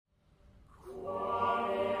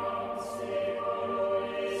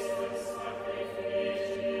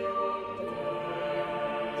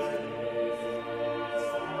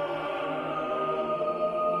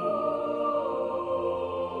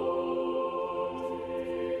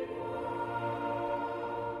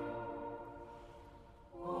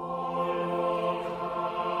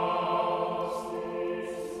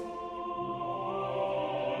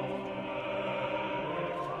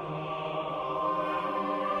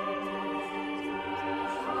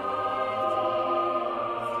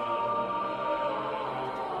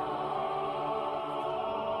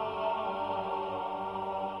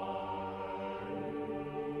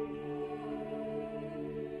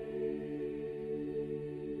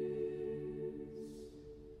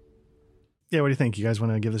Yeah, what do you think? You guys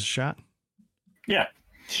want to give this a shot? Yeah,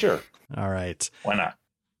 Sure. All right. why not?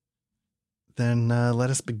 Then let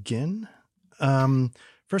us begin.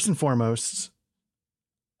 First and foremost,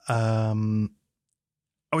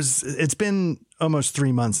 it's been almost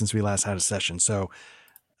 3 months since we last had a session. So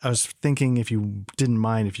I was thinking, if you didn't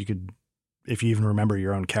mind, if you even remember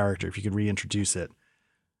your own character, if you could reintroduce it,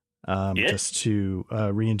 just to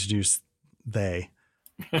reintroduce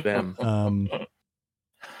them.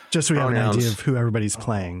 Just so we have an idea of who everybody's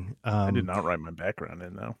playing. I did not write my background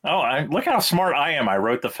in, though. Oh, look how smart I am. I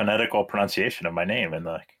wrote the phonetical pronunciation of my name in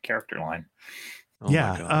the character line.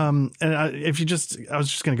 Yeah. And I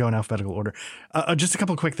was just going to go in alphabetical order. Just a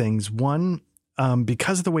couple of quick things. One,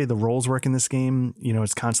 because of the way the roles work in this game,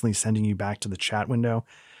 it's constantly sending you back to the chat window.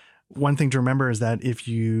 One thing to remember is that if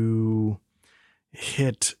you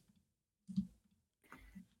hit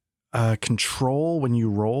control when you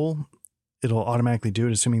roll, it'll automatically do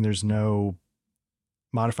it, assuming there's no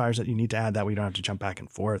modifiers that you need to add. That way you don't have to jump back and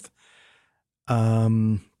forth.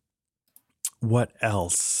 What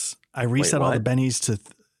else? I reset all the bennies to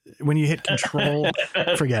when you hit control.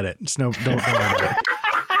 Forget it. Don't worry about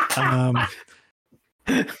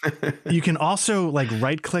it. You can also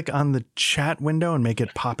right click on the chat window and make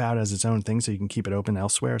it pop out as its own thing, so you can keep it open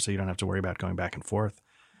elsewhere, so you don't have to worry about going back and forth.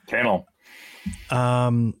 Channel.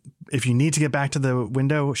 If you need to get back to the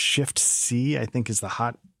window, Shift C, I think, is the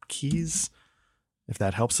hot keys, if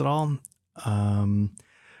that helps at all.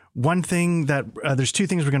 One thing that there's two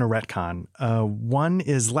things we're going to retcon. One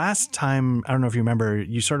is last time, I don't know if you remember,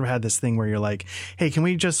 you sort of had this thing where you're like, hey, can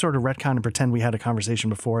we just sort of retcon and pretend we had a conversation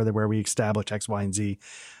before where we established X, Y, and Z?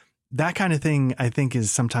 That kind of thing, I think,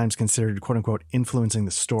 is sometimes considered, quote unquote, influencing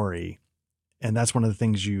the story. And that's one of the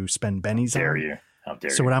things you spend bennies on. How dare you?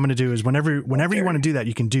 So what I'm going to do is whenever you want to do that,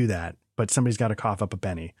 you can do that, but somebody's got to cough up a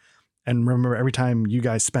benny. And remember, every time you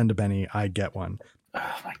guys spend a benny, I get one.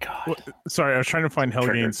 Oh my God. Well, sorry, I was trying to find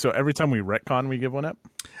Hellgains. So every time we retcon, we give one up?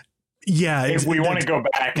 Yeah. If we want to go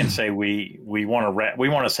back and say we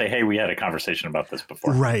want to say, hey, we had a conversation about this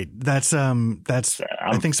before. Right. That's I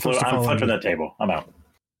think supposed to I'm flipping the table. I'm out.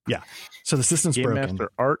 Yeah. So the system's Game broken.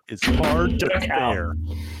 Master art is hard to bear.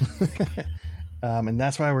 And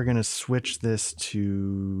that's why we're going to switch this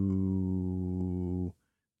to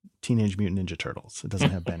Teenage Mutant Ninja Turtles. It doesn't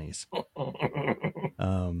have bennies.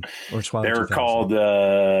 Or Twilight. They're called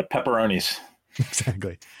pepperonis.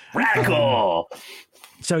 Exactly. Radical.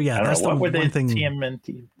 So yeah, that's what would one thing.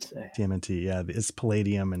 TMNT say? TMNT, yeah, it's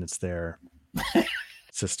Palladium and it's their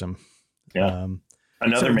system. Yeah,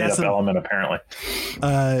 another made-up element, apparently.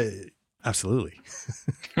 Absolutely.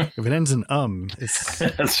 If it ends in it's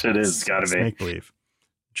yes, it is. Got to be make believe.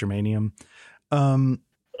 Germanium.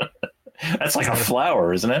 That's like a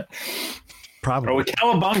flower, isn't it? Probably. Oh,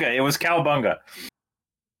 cowabunga. It was cowabunga.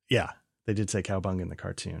 Yeah, they did say cowabunga in the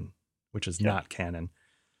cartoon, which is not canon.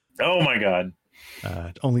 Oh my God.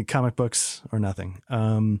 Only comic books or nothing.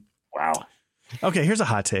 Wow. Okay, here's a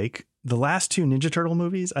hot take. The last two Ninja Turtle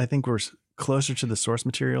movies, I think, were closer to the source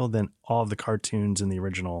material than all of the cartoons in the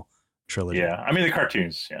original trilogy. Yeah, I mean the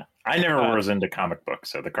cartoons. Yeah, I never was into comic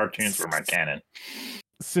books, so the cartoons were my canon.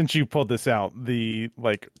 Since you pulled this out, the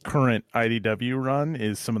current IDW run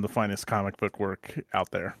is some of the finest comic book work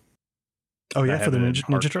out there. Oh yeah, for the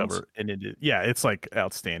Ninja Turtles, and it's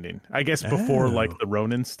outstanding. I guess before the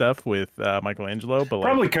Ronin stuff with Michelangelo, but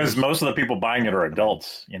probably because most of the people buying it are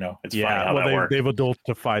adults. It's funny how that works. They've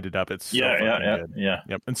adultified it up. It's so good.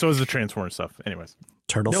 Yep. And so is the Transformer stuff. Anyways,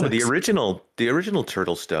 Turtle. No, but the original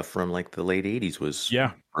Turtle stuff from the late '80s was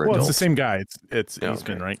Well, it's the same guy. It's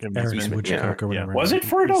Eastman, right? Woodchuck or whatever. Was it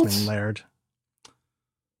for adults? Laird.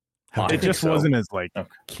 It just wasn't as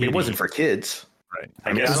It wasn't for kids. Right.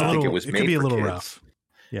 I think it was made could be a for little kids. rough.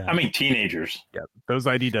 Yeah. I mean, teenagers. Yeah. Those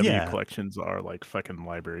IDW collections are fucking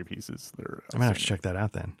library pieces. They're I'm going to have to check that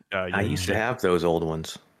out then. I used to have those old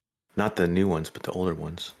ones. Not the new ones, but the older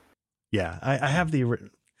ones. Yeah. I have the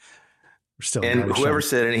still. And whoever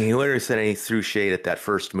said any threw shade at that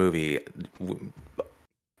first movie,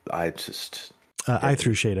 I just... I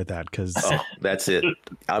threw shade at that because... that's it.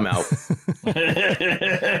 I'm out.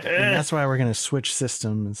 And that's why we're going to switch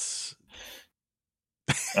systems...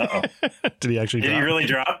 Uh-oh. Did he actually Did he really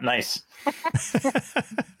drop? Nice.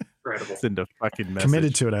 Incredible. Send a fucking message.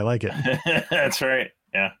 Committed to it. I like it. That's right.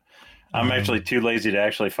 Yeah. I'm actually too lazy to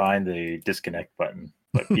actually find the disconnect button,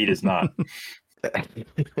 but Pete is not.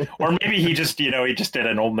 Or maybe he just did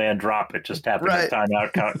an old man drop. It just happened to time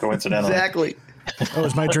out coincidentally. Exactly. Oh,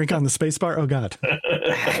 is my drink on the space bar? Oh, God.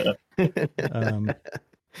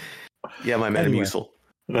 Yeah, my Metamucil.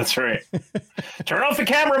 That's right. Turn off the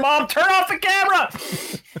camera, Mom. Turn off the camera.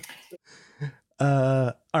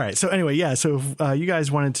 All right. So anyway, yeah. So you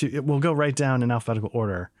guys wanted to, we'll go right down in alphabetical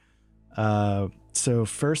order. So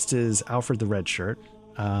first is Alfred the Red Shirt.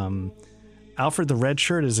 Alfred the Red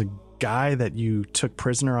Shirt is a guy that you took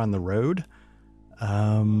prisoner on the road.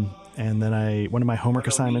 And then one of my homework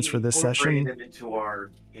assignments for this session. Into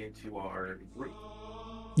our group.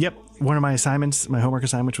 Yep. One of my assignments, my homework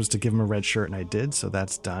assignment was to give him a red shirt, and I did. So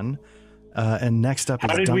that's done. And next up is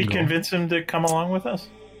How did we Dungle. convince him to come along with us?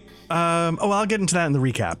 I'll get into that in the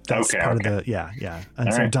recap. That's part of the, yeah. And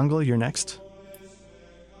All so right. Dungle, you're next.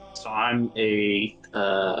 So I'm a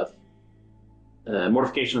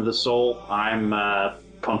mortification of the soul. I'm a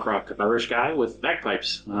punk rock Irish guy with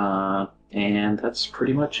bagpipes. And that's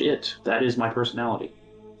pretty much it. That is my personality.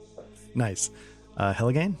 Nice.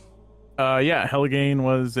 Helligane? Helligane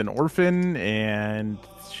was an orphan, and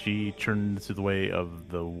she turned to the way of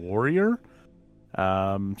the warrior.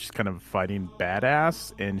 She's kind of fighting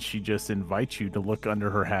badass, and she just invites you to look under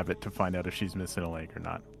her habit to find out if she's missing a leg or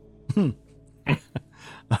not.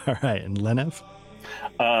 All right. And Lenev?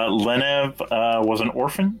 Lenev was an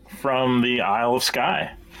orphan from the Isle of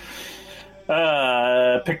Skye.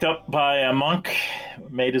 Picked up by a monk,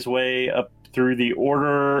 made his way up through the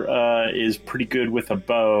order, is pretty good with a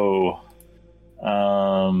bow,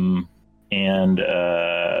 and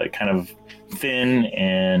kind of thin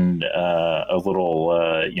and a little,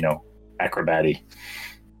 acrobat-y.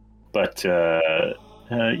 But,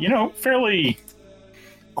 fairly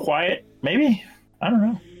quiet, maybe? I don't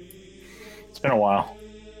know. It's been a while.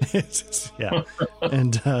 Yeah.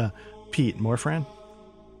 And Pete, Morfran?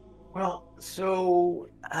 Well, so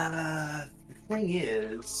the thing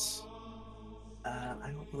is, I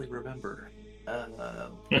don't really remember.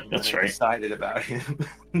 That's I right. Decided about him.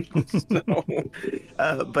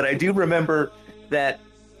 But I do remember that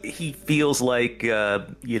he feels like he's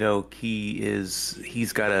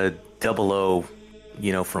got a 00,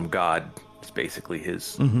 from God. It's basically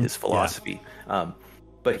his philosophy. Yeah.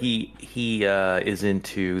 But he is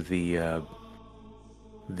into the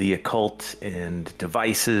occult and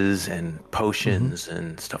devices and potions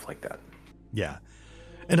and stuff like that. Yeah.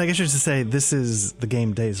 And I guess just to say, this is the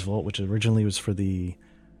game Deus Vult, which originally was for the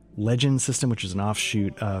Legend system, which is an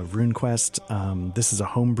offshoot of RuneQuest. This is a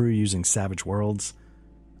homebrew using Savage Worlds.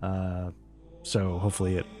 So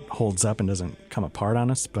hopefully it holds up and doesn't come apart on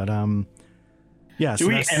us. But yeah.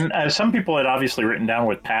 And some people had obviously written down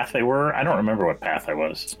what path they were. I don't remember what path I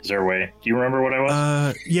was. Is there a way? Do you remember what I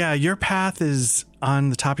was? Yeah, your path is on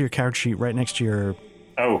the top of your character sheet right next to your...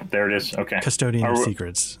 Oh, there it is. Okay. Custodian of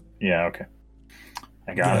Secrets. Yeah, okay.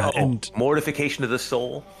 I got it. And mortification of the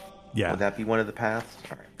soul. Yeah. Would that be one of the paths?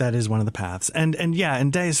 All right. That is one of the paths. And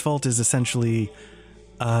Deus Vult is essentially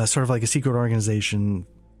sort of like a secret organization,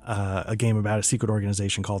 a game about a secret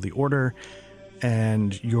organization called the Order.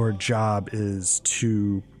 And your job is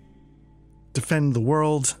to defend the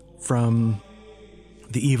world from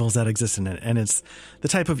the evils that exist in it. And it's the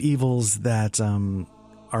type of evils that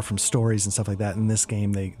are from stories and stuff like that. In this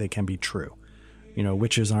game, they can be true.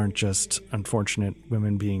 Witches aren't just unfortunate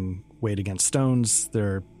women being weighed against stones.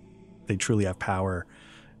 They truly have power.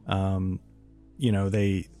 Things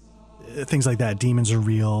like that. Demons are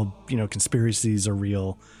real. Conspiracies are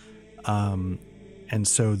real. And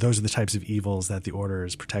so those are the types of evils that the Order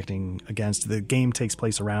is protecting against. The game takes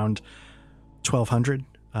place around 1200.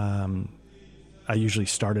 I usually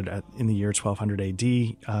started in the year 1200 AD.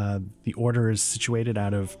 The Order is situated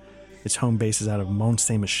its home base is out of Mont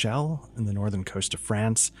Saint-Michel in the northern coast of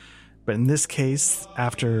France. But in this case,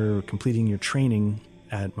 after completing your training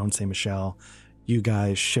at Mont Saint-Michel, you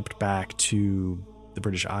guys shipped back to the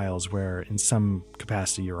British Isles, where in some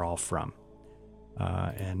capacity you're all from.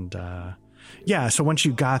 So once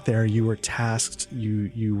you got there, you were tasked,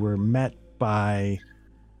 you were met by...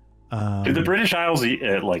 Do the British Isles, they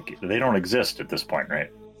don't exist at this point, right?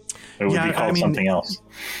 It would be called something else.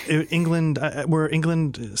 England,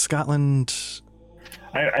 Scotland...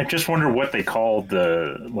 I just wonder what they called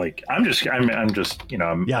the, I'm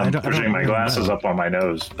pushing my glasses up on my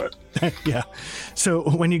nose, but... Yeah. So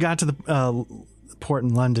when you got to the port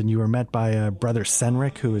in London, you were met by Brother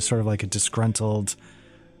Senric, who is sort of like a disgruntled...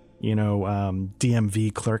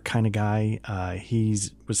 DMV clerk kind of guy. He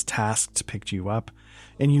was tasked to pick you up,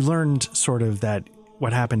 and you learned sort of that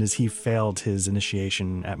what happened is he failed his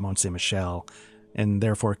initiation at Mont Saint-Michel, and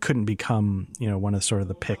therefore couldn't become, one of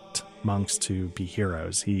the picked monks to be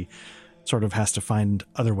heroes. He sort of has to find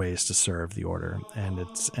other ways to serve the Order,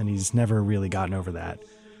 and he's never really gotten over that.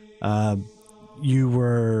 You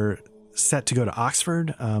were set to go to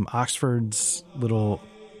Oxford. Oxford's little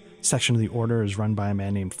section of the Order is run by a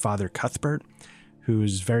man named Father Cuthbert,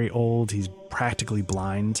 who's very old. He's practically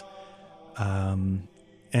blind.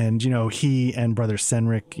 And, he and brother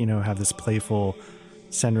Senric, have this playful,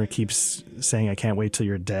 Senric keeps saying, I can't wait till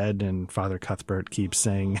you're dead. And Father Cuthbert keeps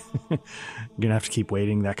saying, you're going to have to keep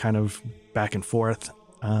waiting, that kind of back and forth.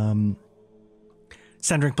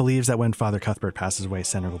 Senric believes that when Father Cuthbert passes away,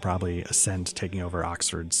 Senric will probably ascend, taking over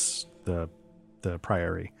Oxford's, the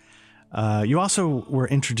priory. You also were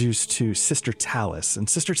introduced to Sister Tallis, and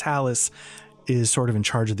Sister Tallis is sort of in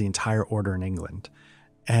charge of the entire order in England.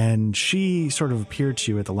 And she sort of appeared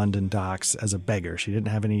to you at the London docks as a beggar. She didn't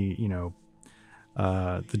have any,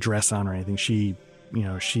 the dress on or anything. She,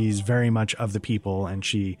 she's very much of the people, and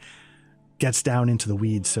she gets down into the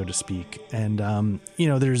weeds, so to speak. And,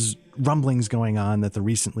 there's rumblings going on that the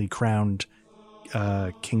recently crowned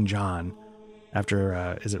King John,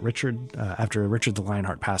 after Richard the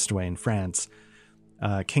Lionheart passed away in France,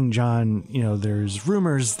 King John, there's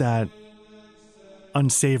rumors that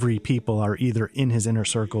unsavory people are either in his inner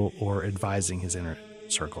circle or advising his inner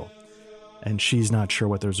circle, and she's not sure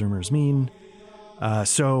what those rumors mean.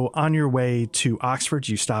 So on your way to Oxford,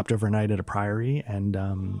 you stopped overnight at a priory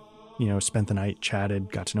and spent the night, chatted,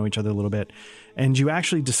 got to know each other a little bit, and you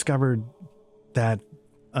actually discovered that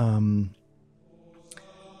the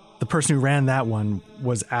person who ran that one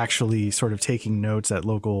was actually sort of taking notes at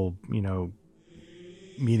local,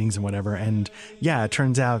 meetings and whatever. And yeah, it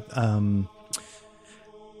turns out,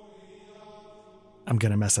 I'm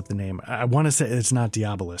going to mess up the name. I want to say it's not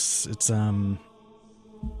Diabolus. It's,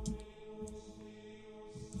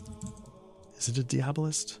 is it a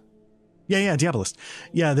Diabolist? Yeah, Diabolist.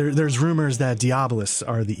 Yeah, there's rumors that Diabolists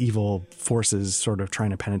are the evil forces sort of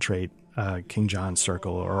trying to penetrate King John's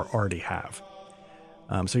circle, or already have.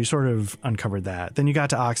 So you sort of uncovered that. Then you got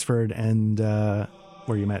to Oxford, and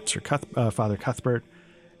where you met Father Cuthbert,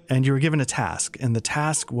 and you were given a task. And the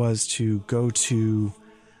task was to go to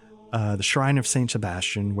the shrine of St.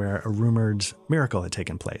 Sebastian, where a rumored miracle had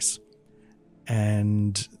taken place.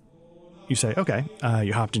 And you say, okay,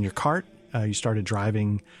 you hopped in your cart, you started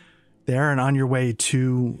driving there, and on your way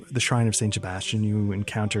to the shrine of St. Sebastian, you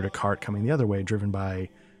encountered a cart coming the other way, driven by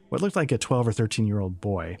what looked like a 12 or 13-year-old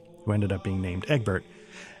boy who ended up being named Egbert.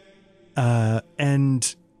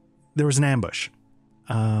 And there was an ambush.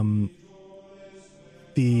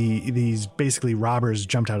 These basically robbers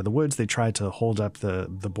jumped out of the woods. They tried to hold up the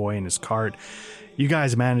boy in his cart. You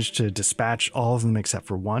guys managed to dispatch all of them except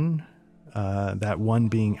for one, that one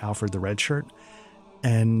being Alfred the Redshirt.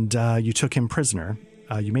 And you took him prisoner.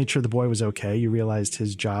 You made sure the boy was okay. You realized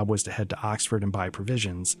his job was to head to Oxford and buy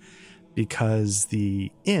provisions, because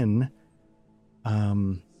the inn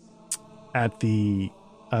at the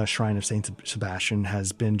shrine of St. Sebastian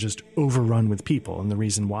has been just overrun with people. And the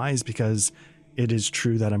reason why is because it is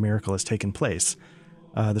true that a miracle has taken place.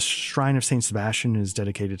 The shrine of St. Sebastian is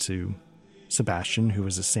dedicated to Sebastian, who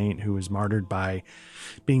was a saint who was martyred by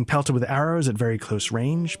being pelted with arrows at very close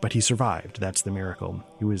range, but he survived. That's the miracle.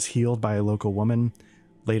 He was healed by a local woman,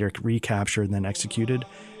 later recaptured and then executed.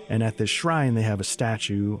 And at this shrine, they have a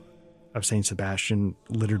statue of St. Sebastian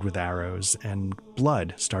littered with arrows, and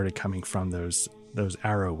blood started coming from those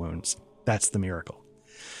arrow wounds. That's the miracle.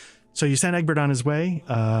 So you send Egbert on his way.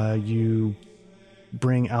 You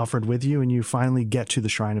bring Alfred with you, and you finally get to the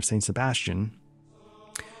shrine of St. Sebastian,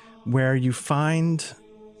 where you find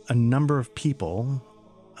a number of people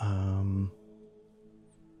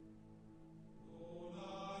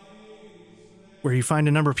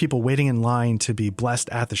waiting in line to be blessed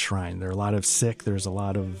at the shrine. There are a lot of sick. There's a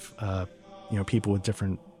lot of people with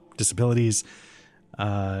different disabilities,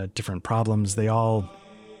 different problems. They're all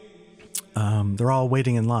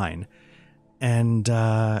waiting in line, and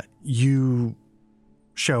you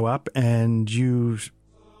show up and you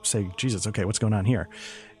say, Jesus, okay, what's going on here?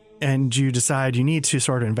 And you decide you need to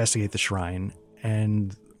sort of investigate the shrine.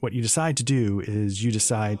 And what you decide to do is you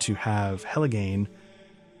decide to have Helligane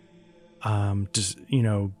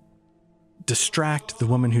distract the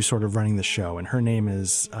woman who's sort of running the show. And her name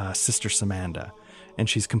is Sister Samanda. And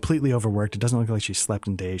she's completely overworked. It doesn't look like she slept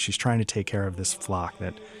in days. She's trying to take care of this flock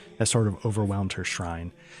that has sort of overwhelmed her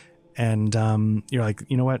shrine. And you're like,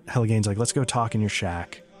 you know what? Helligane's like, let's go talk in your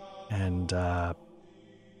shack. And,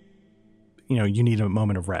 you need a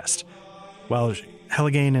moment of rest. Well,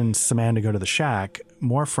 Helligane and Samanda go to the shack.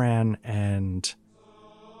 Morfran and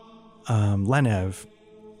Lenev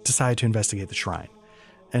decide to investigate the shrine.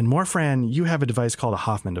 And Morfran, you have a device called a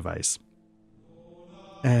Hoffman device.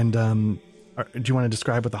 And do you want to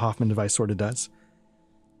describe what the Hoffman device sort of does?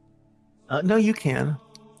 No, you can.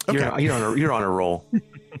 Okay. You're on a roll.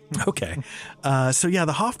 Okay. So yeah,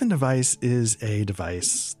 the Hoffman device is a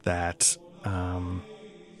device that, there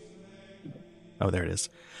it is.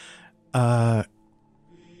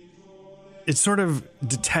 it sort of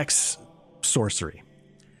detects sorcery,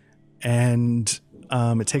 and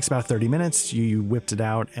it takes about 30 minutes. You whipped it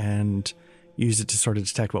out and used it to sort of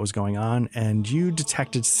detect what was going on, and you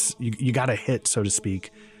detected, you got a hit, so to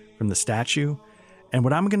speak, from the statue. And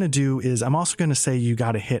what I'm going to do is I'm also going to say you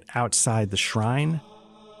got a hit outside the shrine,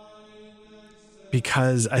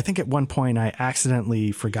 because I think at one point I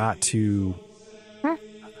accidentally forgot to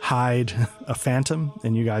hide a phantom,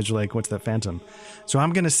 and you guys are like, what's that phantom? So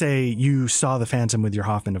I'm going to say you saw the phantom with your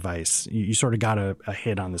Hoffman device. You sort of got a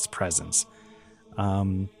hit on this presence.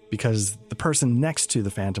 Because the person next to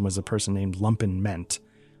the phantom was a person named Lumpen Ment.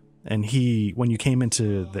 And he, when you came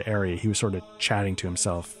into the area, he was sort of chatting to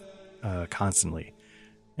himself constantly.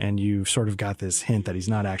 And you sort of got this hint that he's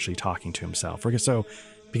not actually talking to himself. So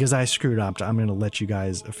because I screwed up, I'm going to let you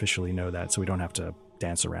guys officially know that so we don't have to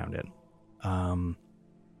dance around it.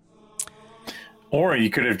 Or you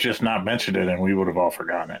could have just not mentioned it and we would have all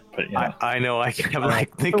forgotten it. But I know. I'm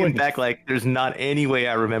like thinking back, like there's not any way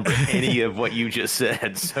I remember any of what you just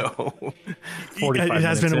said. So 45 it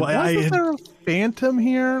has been a while. Wasn't there a phantom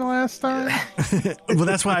here last time? Well,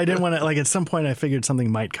 that's why I didn't want to, like, at some point I figured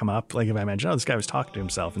something might come up. Like if I mentioned, oh, this guy was talking to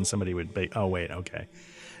himself, and somebody would be, oh, wait, okay.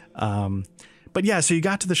 But yeah, so you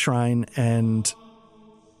got to the shrine, and,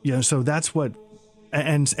 so that's what,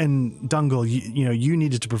 and Dungle, you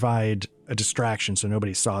needed to provide a distraction so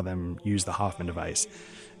nobody saw them use the Hoffman device.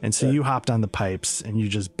 And so you hopped on the pipes and you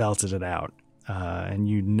just belted it out, and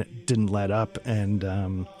you didn't let up.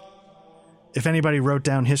 And if anybody wrote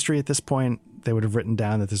down history at this point, they would have written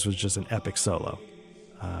down that this was just an epic solo.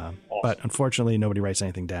 But unfortunately, nobody writes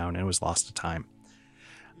anything down, and it was lost to time.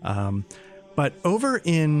 But over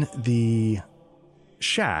in the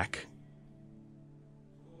shack,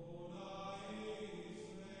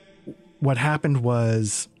 what happened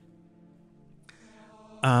was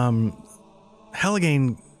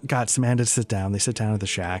Helligane got Samantha to sit down. They sit down at the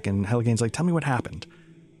shack, and Helligane's like, tell me what happened.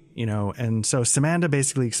 And so Samantha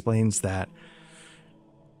basically explains that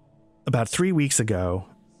about 3 weeks ago,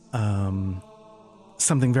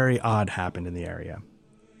 something very odd happened in the area.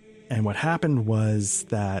 And what happened was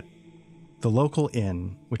that the local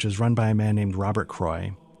inn, which is run by a man named Robert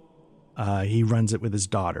Croy, he runs it with his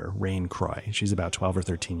daughter, Rain Croy. She's about 12 or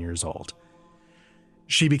 13 years old.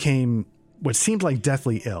 She became what seemed like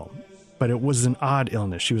deathly ill, but it was an odd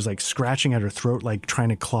illness. She was like scratching at her throat, like trying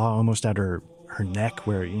to claw almost at her neck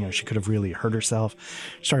where, she could have really hurt herself.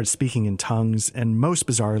 She started speaking in tongues, and most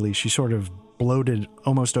bizarrely, she sort of bloated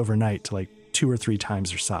almost overnight to like 2 or 3 times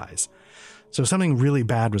her size. So something really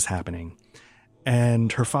bad was happening.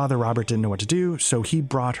 And her father, Robert, didn't know what to do, so he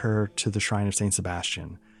brought her to the Shrine of St.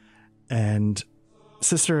 Sebastian. And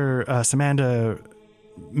Sister Samantha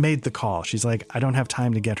made the call. She's like, I don't have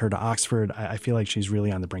time to get her to Oxford. I feel like she's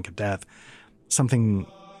really on the brink of death. Something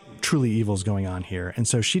truly evil is going on here. And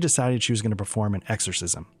so she decided she was going to perform an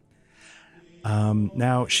exorcism.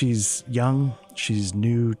 Now she's young. She's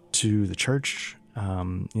new to the church.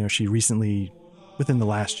 She recently, within the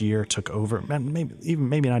last year, took over,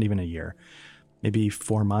 maybe not even a year, maybe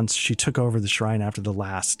 4 months. She took over the shrine after the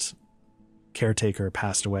last caretaker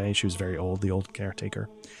passed away. She was very old, the old caretaker.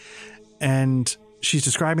 And she's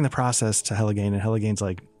describing the process to Helligane, and Helligane's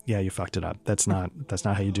like, yeah, you fucked it up. That's not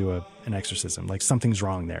how you do an exorcism. Like, something's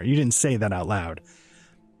wrong there. You didn't say that out loud,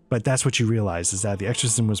 but that's what you realize, is that the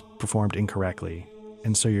exorcism was performed incorrectly.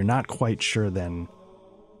 And so you're not quite sure then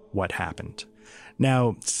what happened.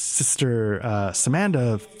 Now, Sister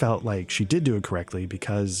Samantha felt like she did do it correctly,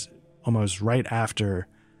 because almost right after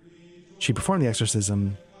she performed the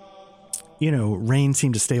exorcism, Rain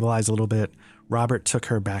seemed to stabilize a little bit. Robert took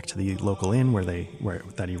her back to the local inn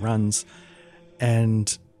that he runs,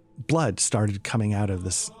 and blood started coming out of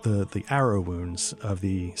the arrow wounds of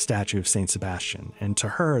the statue of Saint Sebastian. And to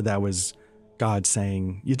her, that was God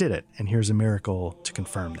saying, you did it, and here's a miracle to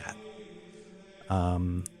confirm that.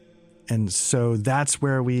 And so that's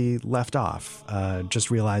where we left off, just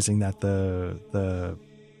realizing that the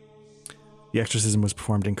exorcism was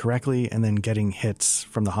performed incorrectly, and then getting hits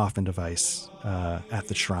from the Hoffman device at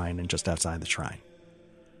the shrine and just outside the shrine.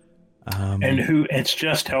 And it's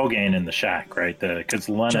just Helligane in the shack, right? Because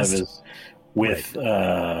Lenev is with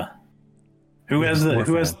right. who has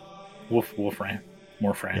Wolfram?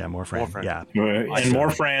 Morfran. Yeah, Morfran. Yeah. And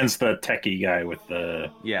Morfran's the techie guy with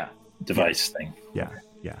the device thing. Yeah.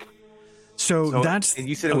 So that's... And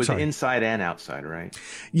you said it was inside and outside, right?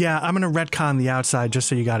 Yeah, I'm going to retcon the outside just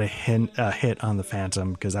so you got a hit on the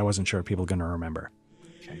Phantom, because I wasn't sure if people were going to remember.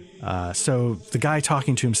 Okay. So the guy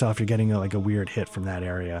talking to himself, you're getting a weird hit from that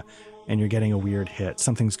area, and you're getting a weird hit.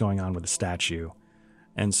 Something's going on with the statue.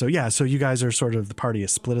 And so, so you guys are sort of... The party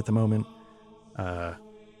is split at the moment.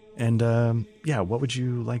 And what would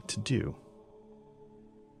you like to do?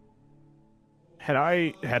 Had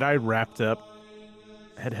Helgane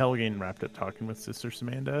wrapped up talking with Sister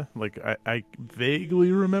Samantha? Like, I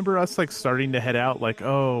vaguely remember us like starting to head out. Like,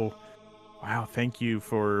 oh, wow, thank you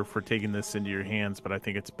for taking this into your hands. But I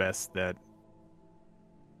think it's best that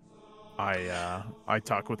I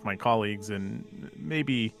talk with my colleagues, and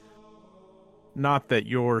maybe not that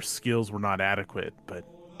your skills were not adequate, but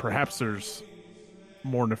perhaps there's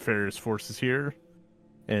more nefarious forces here,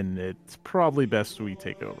 and it's probably best we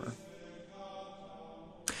take over.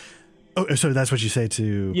 Oh, so that's what you say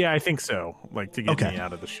to... Yeah, I think so. Like, to get me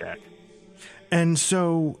out of the shack. And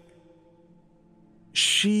so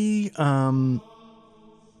she's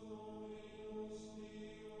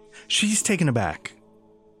taken aback.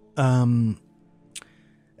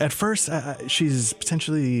 At first, she's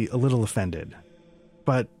potentially a little offended,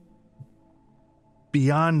 but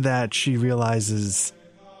beyond that, she realizes,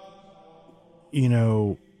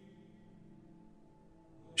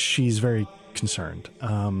 she's very concerned.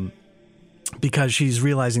 Because she's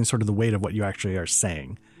realizing sort of the weight of what you actually are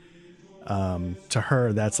saying. To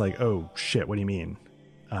her, that's like, oh shit, what do you mean?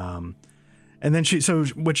 And then so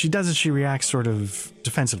what she does is she reacts sort of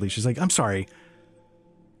defensively. She's like, I'm sorry.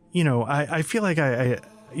 I feel like I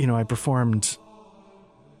performed,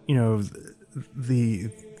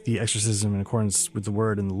 the exorcism in accordance with the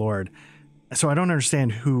word and the Lord. So I don't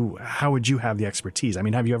understand how would you have the expertise? I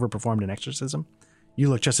mean, have you ever performed an exorcism? You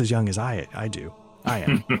look just as young as I do. I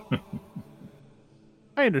am.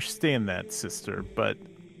 I understand that, sister, but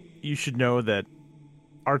you should know that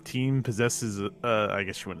our team possesses, I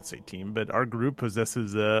guess you wouldn't say team, but our group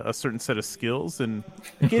possesses a certain set of skills. And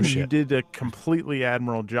again, you did a completely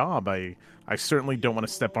admirable job. I certainly don't want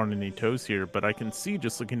to step on any toes here, but I can see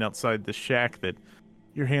just looking outside the shack that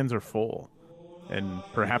your hands are full. And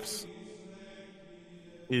perhaps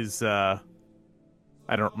I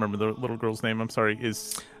don't remember the little girl's name. I'm sorry.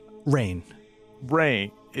 Is Rain.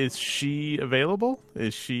 Is she available?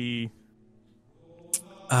 Is she?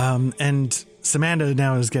 And Samantha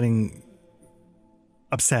now is getting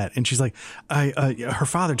upset, and she's like, her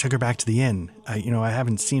father took her back to the inn. I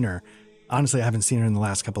haven't seen her. Honestly, I haven't seen her in the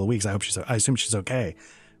last couple of weeks. I assume she's okay,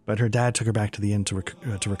 but her dad took her back to the inn to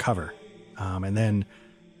recover. And then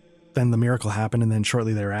the miracle happened, and then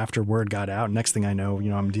shortly thereafter, word got out. Next thing I know,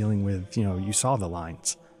 I'm dealing with, you saw the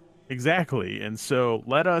lines. Exactly. And so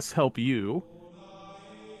let us help you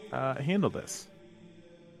handle this.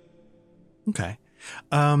 Okay.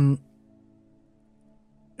 And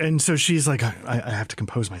so she's like, I have to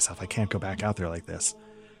compose myself. I can't go back out there like this.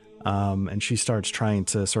 And she starts trying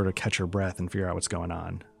to sort of catch her breath and figure out what's going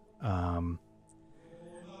on.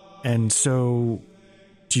 And so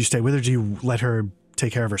do you stay with her? Do you let her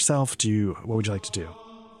take care of herself? What would you like to do?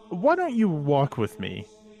 Why don't you walk with me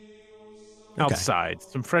outside? Okay.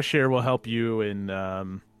 Some fresh air will help you,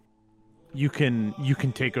 and you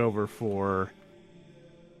can take over for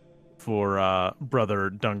Brother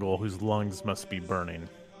Dungle, whose lungs must be burning.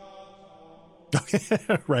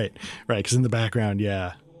 right. Because in the background,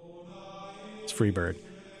 yeah, it's Freebird.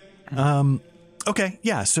 Okay,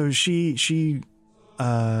 yeah. So she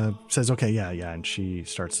says, okay, yeah, and she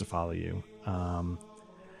starts to follow you.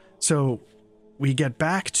 So we get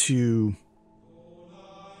back to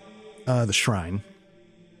the shrine.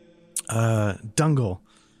 Dungle,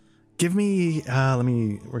 give me.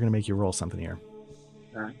 We're gonna make you roll something here.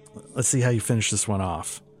 All right. Let's see how you finish this one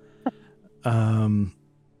off.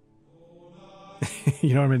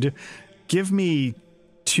 You know what I'm going to do? Give me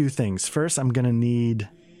two things. First, I'm going to need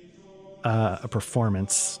a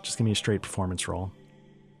performance. Just give me a straight performance roll.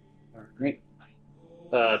 All right.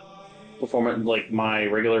 Performance, like my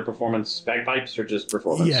regular performance bagpipes, or just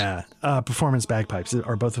performance? Yeah, performance bagpipes.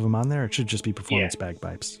 Are both of them on there? Or it should just be performance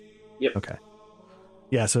bagpipes. Yep. Okay.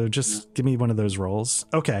 Yeah, so just give me one of those rolls.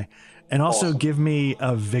 Okay. And also give me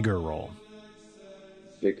a vigor roll.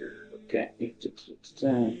 Vigor. Okay.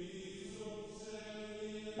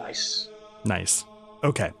 Nice.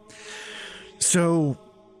 Okay. So,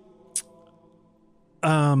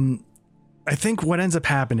 I think what ends up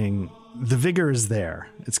happening, the vigor is there.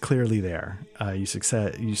 It's clearly there. You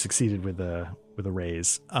succeeded with a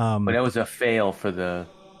raise. But that was a fail for the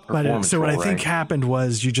performance. So what roll, I think happened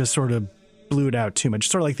was you just sort of blew it out too much.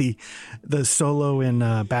 Sort of like the solo in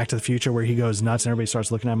Back to the Future where he goes nuts and everybody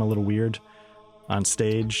starts looking at him a little weird on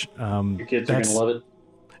stage. Your kids are gonna love it.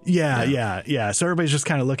 Yeah. So everybody's just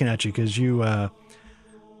kind of looking at you because you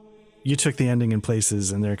took the ending in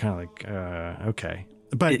places, and they're kind of like, okay.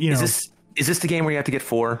 But is this the game where you have to get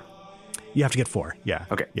 4? You have to get 4. Yeah.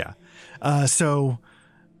 Okay. Yeah. So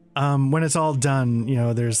when it's all done,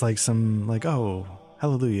 there's like some like, oh,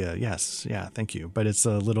 Hallelujah. Yes. Yeah. Thank you. But it's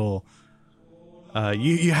a little.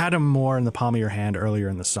 You had him more in the palm of your hand earlier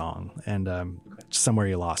in the song, and somewhere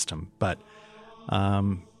you lost him. But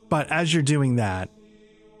as you're doing that,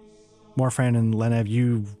 Morfran and Lenev,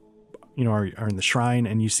 you are in the shrine,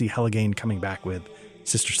 and you see Helligane coming back with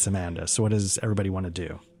Sister Samantha. So what does everybody want to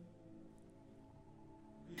do?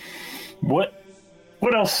 What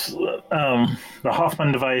else? The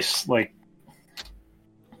Hoffman device, like,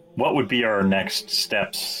 what would be our next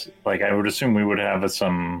steps? Like, I would assume we would have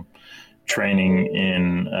some training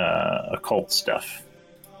in occult stuff.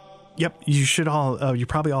 Yep, you should all. You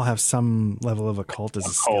probably all have some level of occult as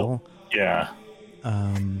a skill. Yeah.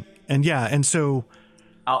 And so,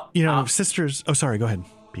 sisters. Oh, sorry. Go ahead,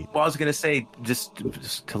 Pete. Well, I was going to say, just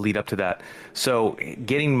to lead up to that. So,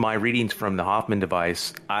 getting my readings from the Hoffman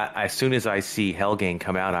device, as soon as I see Helligane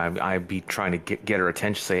come out, I'd be trying to get her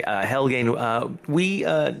attention. Say, Helligane, we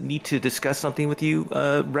need to discuss something with you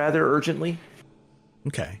rather urgently.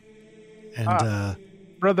 Okay. And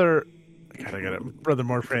brother, God, I got it, Brother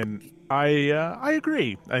Morfran. I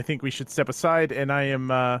agree. I think we should step aside, and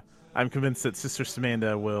I'm convinced that Sister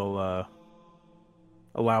Samantha will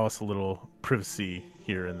allow us a little privacy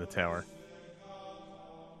here in the tower.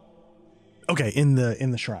 Okay, in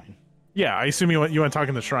the shrine. Yeah, I assume you want to talk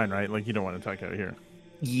in the shrine, right? Like, you don't want to talk out here.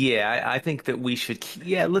 Yeah, I think that we should.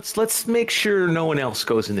 Yeah, let's make sure no one else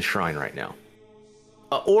goes in the shrine right now,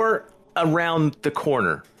 or around the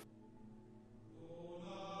corner.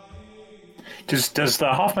 Does the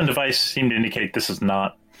Hoffman device seem to indicate this is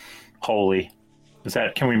not holy?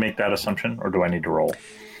 Can we make that assumption, or do I need to roll?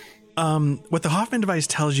 What the Hoffman device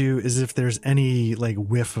tells you is if there's any like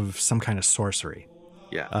whiff of some kind of sorcery.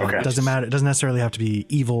 Yeah. Okay. It doesn't matter. It doesn't necessarily have to be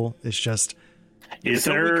evil. It's just. Is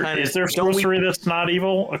there sorcery that's not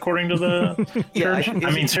evil according to the church?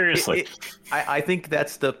 I mean, seriously. I think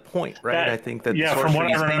that's the point, right? I think that from what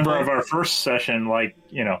I remember of our first session, like,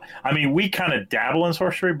 I mean, we kind of dabble in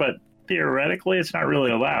sorcery, but theoretically it's not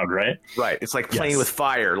really allowed, right? Right. It's like playing with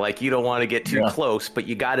fire. Like, you don't want to get too close, but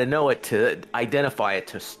you got to know it to identify it,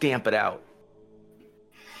 to stamp it out.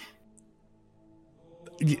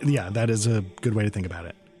 Yeah, that is a good way to think about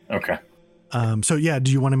it. Okay. So yeah,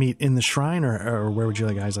 do you want to meet in the shrine, or where would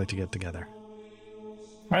you guys like to get together?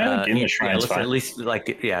 I think in the shrine. At least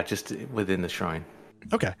just within the shrine.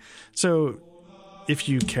 Okay. So if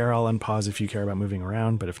you care, I'll unpause if you care about moving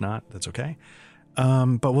around, but if not, that's okay.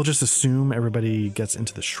 But we'll just assume everybody gets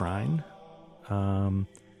into the shrine. And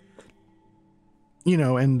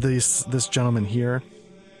this gentleman here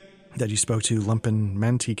that you spoke to, Lumpen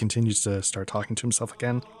Ment, he continues to start talking to himself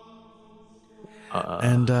again.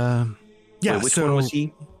 Wait, which one was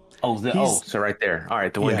he? So right there. All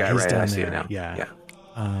right, the one guy right. I see it now. Yeah.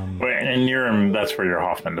 Wait, and that's where your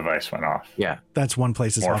Hoffman device went off. Yeah, that's one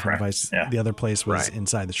place. His Hoffman device. Yeah. The other place was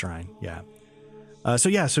inside the shrine. Yeah.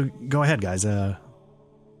 So go ahead, guys.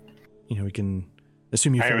 We can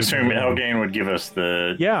assume you. I assume Helligane would give us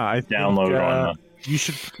the download on the.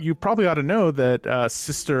 You probably ought to know that,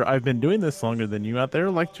 sister, I've been doing this longer than you out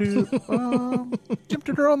there, like to jump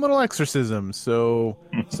to her own little exorcism. So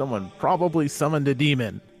someone probably summoned a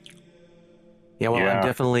demon. Yeah, well,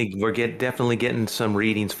 we're definitely getting some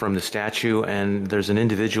readings from the statue, and there's an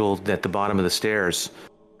individual at the bottom of the stairs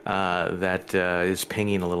that is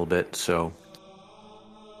pinging a little bit. So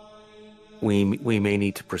we may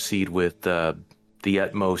need to proceed with the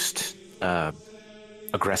utmost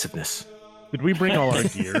aggressiveness. Did we bring all our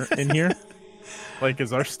gear in here? Like,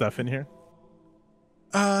 is our stuff in here?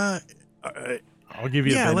 I'll give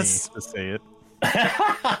you a penny to say it.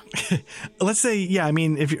 Let's say, I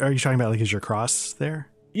mean, are you talking about, like, is your cross there?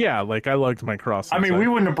 Yeah, like, I lugged my cross inside. I mean, we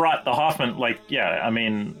wouldn't have brought the Hoffman, I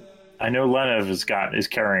mean, I know Lenev is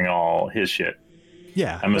carrying all his shit.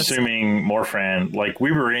 Yeah. I'm assuming Morfran, like,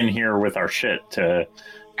 we were in here with our shit to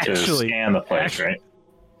scan the place, right?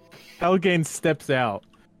 Helligane steps out.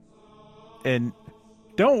 And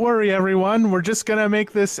don't worry, everyone. We're just going to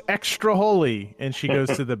make this extra holy. And she goes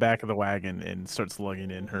to the back of the wagon and starts lugging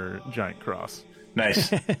in her giant cross.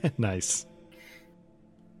 Nice. Nice.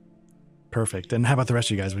 Perfect. And how about the rest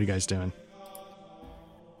of you guys? What are you guys doing?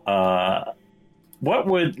 What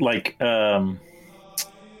would, I'm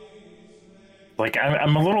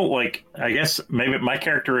a little, I guess maybe my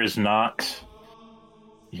character is not,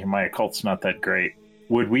 my occult's not that great.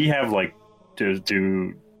 Would we have, to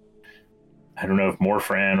do... I don't know if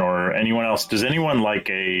Morfran or anyone else. Does anyone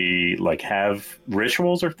have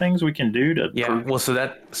rituals or things we can do to? Yeah. Well, so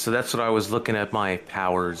that's what I was looking at my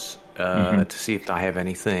powers to see if I have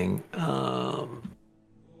anything. I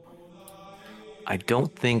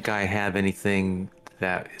don't think I have anything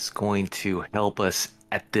that is going to help us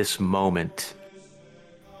at this moment.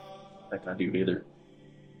 think I do either.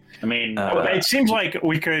 I mean, it seems like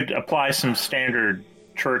we could apply some standard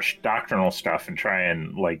church doctrinal stuff and try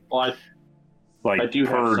and I do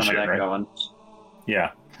have some of that going.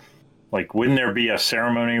 Yeah. Like, wouldn't there be a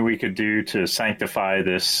ceremony we could do to sanctify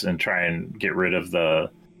this and try and get rid of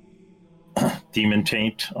the demon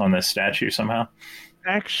taint on this statue somehow?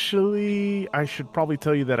 Actually, I should probably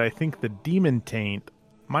tell you that I think the demon taint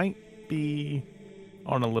might be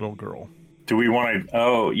on a little girl. Do we want to?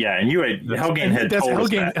 Oh, yeah. And Helgane had told us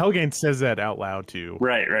that. Helgane says that out loud too.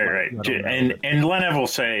 Right. And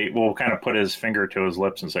Lenev will kind of put his finger to his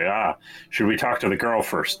lips and say, should we talk to the girl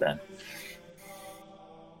first then?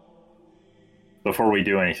 Before we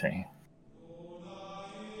do anything.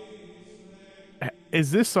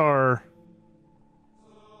 Is this our...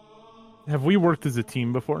 Have we worked as a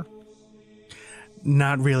team before?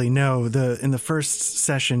 Not really, no. In the first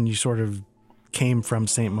session, you sort of came from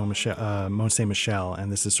Mont Saint Michel,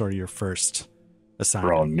 and this is sort of your first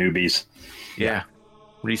assignment. We're all newbies. Yeah.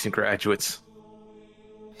 Recent graduates.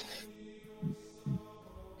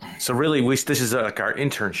 So really, this is like our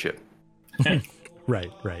internship.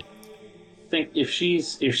 Right. I think if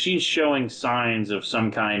she's showing signs of some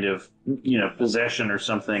kind of possession or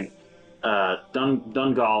something,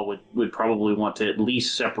 Dungal would probably want to at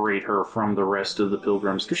least separate her from the rest of the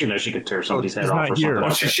pilgrims, because she could tear somebody's head off or something.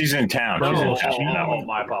 Well, she's in town.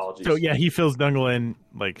 My apologies. So yeah, he fills Dungal in,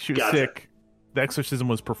 like she was sick. The exorcism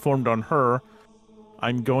was performed on her.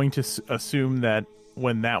 I'm going to assume that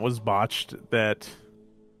when that was botched, that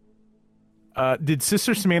did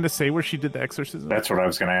Sister Samantha say where she did the exorcism? That's what I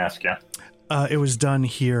was going to ask. Yeah, it was done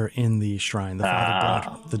here in the shrine. The father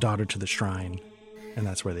brought the daughter to the shrine, and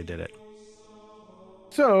that's where they did it.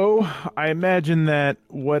 So, I imagine that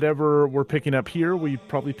whatever we're picking up here, we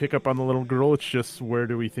probably pick up on the little girl. It's just where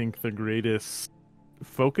do we think the greatest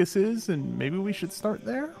focus is, and maybe we should start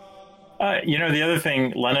there? The other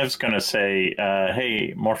thing, Lenev's going to say,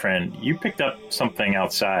 hey, Morfran, you picked up something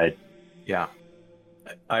outside. Yeah.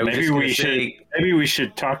 Maybe we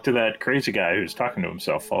should talk to that crazy guy who's talking to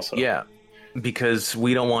himself also. Yeah, because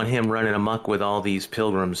we don't want him running amok with all these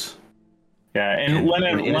pilgrims. Yeah, and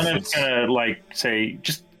Lenev's gonna say,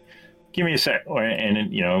 just give me a sec,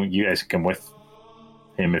 and you guys can come with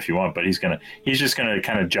him if you want, but he's just gonna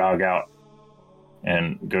kind of jog out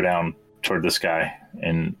and go down toward this guy,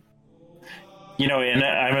 and and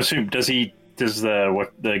I'm assuming does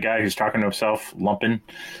the guy who's talking to himself, Lumpen,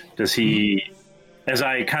 does he, as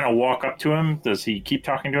I kind of walk up to him, does he keep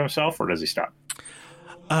talking to himself or does he stop?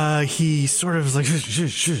 He sort of is like,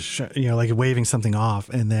 shh, like waving something off,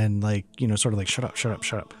 and then sort of like, shut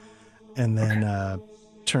up. And then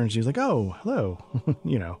turns to you like, oh, hello,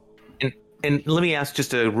 And let me ask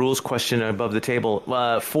just a rules question above the table.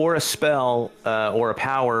 For a spell or a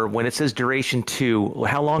power, when it says duration 2,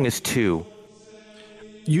 how long is 2?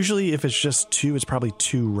 Usually if it's just 2, it's probably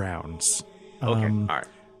 2 rounds. Okay, all right.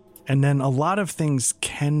 And then a lot of things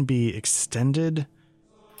can be extended.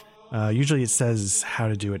 Usually it says how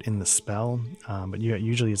to do it in the spell, but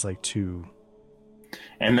usually it's like 2.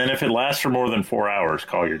 And then if it lasts for more than 4 hours,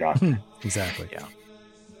 call your doctor. Exactly. Yeah.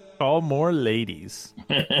 Call more ladies.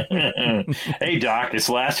 Hey, Doc, it's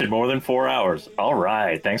lasted more than 4 hours. All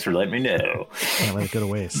right. Thanks for letting me know. Can't let it go to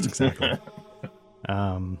waste. Exactly.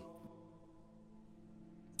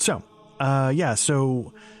 So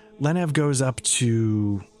Lenev goes up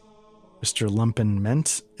to Mr. Lumpen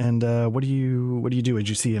Ment, and what do you do? Did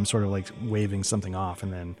you see him sort of like waving something off,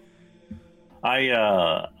 and then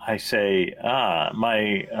I say,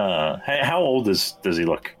 hey, how old does he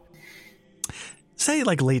look? Say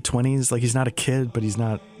like late 20s, like he's not a kid, but he's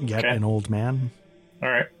not yet an old man. All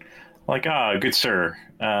right. Like, good sir,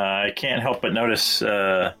 I can't help but notice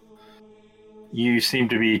you seem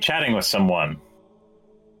to be chatting with someone.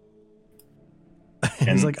 And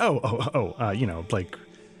he's like, like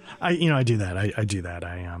I do that. I do that.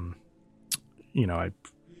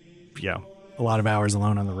 A lot of hours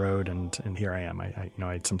alone on the road, and here I am.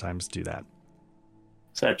 I sometimes do that.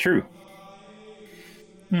 Is that true?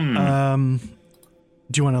 Do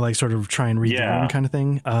you want to like sort of try and read the room kind of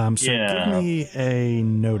thing? Give me a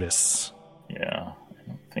notice. Yeah, I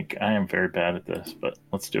don't think I am very bad at this, but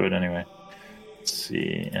let's do it anyway. Let's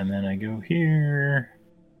see, and then I go here.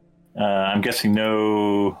 I'm guessing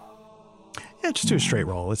no. Yeah, just do a straight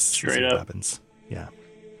roll. Let's see what happens. Yeah.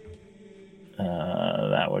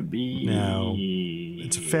 That would be no.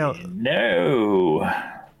 It's a fail. No.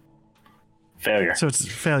 Failure. So it's a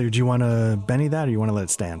failure. Do you want to Benny that, or you want to let it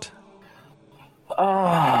stand?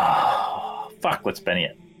 Oh, fuck. Let's Benny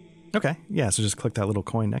it. Okay. Yeah. So just click that little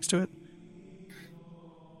coin next to it,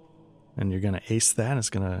 and you're gonna ace that. It's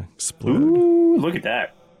gonna explode. Ooh, look at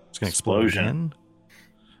that. It's going to explode again.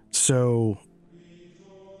 So,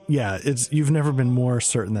 yeah, you've never been more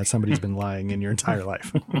certain that somebody's been lying in your entire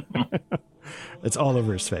life. It's all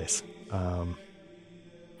over his face.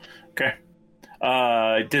 Okay.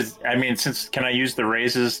 Can I use the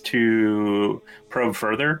raises to probe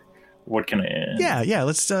further? What can I? Yeah.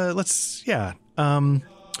 Let's.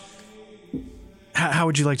 How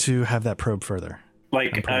would you like to have that probe further?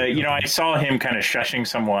 I saw him kind of shushing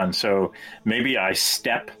someone, so maybe I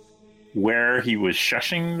step where he was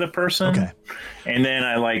shushing the person. Okay. And then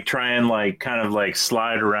I try and kind of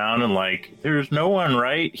slide around and there's no one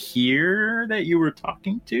right here that you were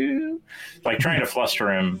talking to. Trying to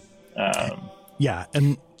fluster him. Yeah.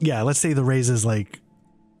 And let's say the raises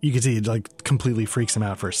you can see it completely freaks him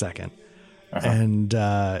out for a second. Uh-huh. And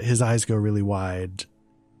his eyes go really wide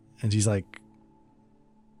and he's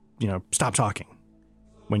stop talking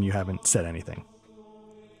when you haven't said anything.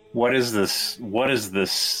 What is this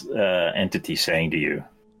entity saying to you?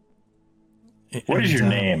 What is your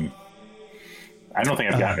name? I don't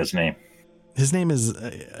think I've gotten his name. His name is,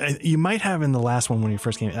 you might have in the last one when you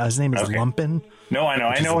first came. His name is Lumpin. No, I know.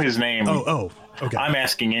 I know his name. Oh, okay. I'm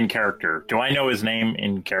asking in character. Do I know his name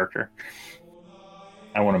in character?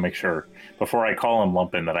 I want to make sure before I call him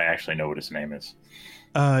Lumpin that I actually know what his name is.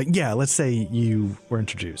 Yeah, let's say you were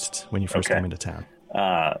introduced when you first came into town.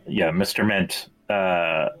 Yeah, Mr. Mint.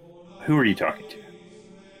 Who are you talking to?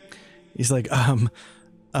 He's like,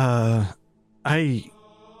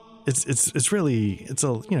 it's really,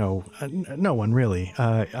 no one really.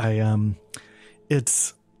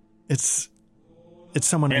 It's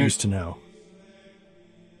someone I used to know.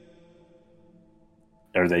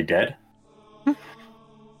 Are they dead?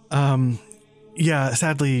 Yeah,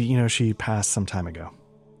 sadly, she passed some time ago.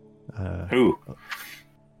 Who?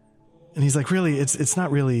 And he's like, really, it's not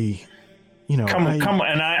really, Come,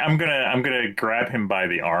 and I'm gonna grab him by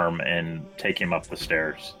the arm and take him up the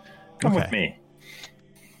stairs. Come with me.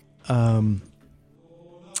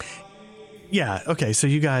 Yeah. Okay. So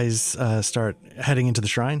you guys start heading into the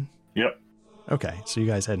shrine. Yep. Okay. So you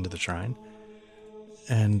guys head into the shrine,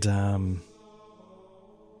 and I'm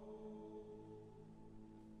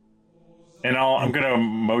gonna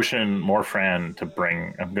motion Morfran to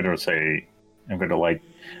bring. I'm gonna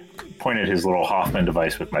point at his little Hoffman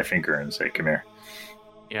device with my finger and say, "Come here."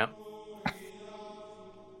 Yeah.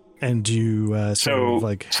 And you so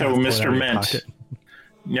Mr. Mint.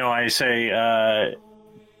 No, I say,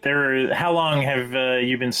 how long have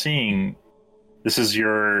you been seeing? This is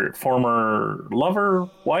your former lover,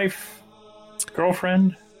 wife,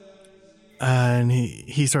 girlfriend? And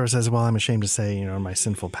he sort of says, well, I'm ashamed to say, in my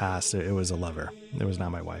sinful past, it was a lover. It was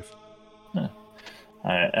not my wife. Huh.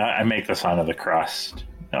 I make the sign of the cross.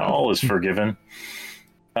 All is forgiven.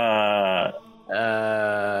 But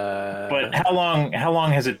how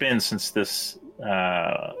long has it been since this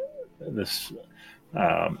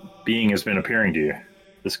being has been appearing to you?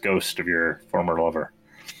 This ghost of your former lover?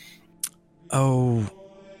 Oh,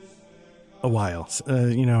 a while.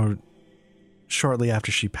 Shortly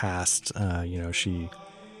after she passed, I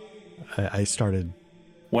started.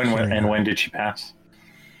 When did she pass?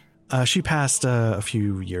 She passed a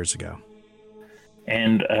few years ago.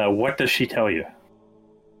 And what does she tell you?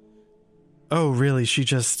 Oh, really? She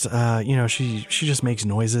just, she just makes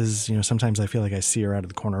noises. Sometimes I feel like I see her out of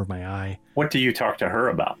the corner of my eye. What do you talk to her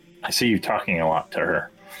about? I see you talking a lot to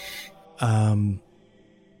her.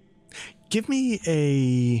 Give me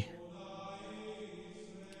a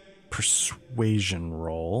persuasion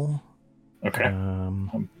roll. Okay.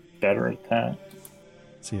 I'm better at that.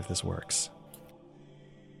 See if this works.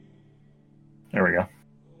 There we go.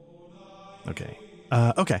 Okay.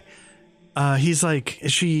 Okay. He's like,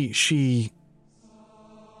 she.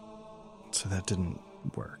 So that didn't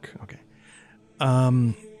work. Okay.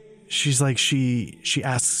 She's like, she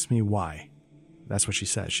asks me why. That's what she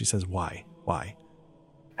says. She says, why? Why?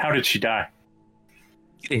 How did she die?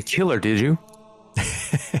 You didn't kill her, did you?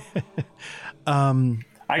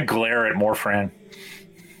 I glare at Morfran.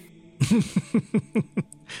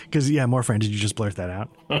 Because, Morfran, did you just blurt that out?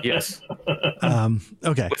 Yes.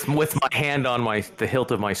 Okay. With my hand on the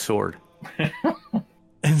hilt of my sword.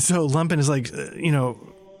 And so Lumpin is like,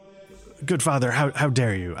 good father, how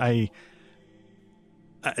dare you?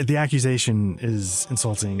 The accusation is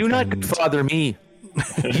insulting. Do not good father me.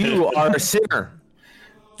 You are a sinner.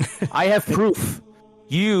 I have proof.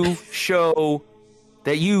 You show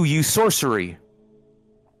that you use sorcery.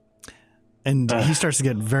 And he starts to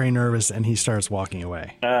get very nervous and he starts walking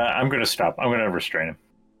away. I'm going to stop. I'm going to restrain him.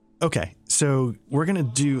 Okay. So we're going to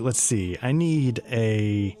do, let's see. I need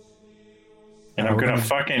an And I'm going to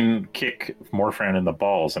fucking kick Morfran in the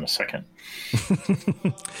balls in a second.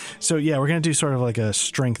 So, yeah, we're going to do sort of like a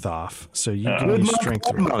strength off. So you give me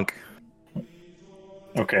strength. Monk.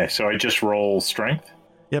 Okay, so I just roll strength?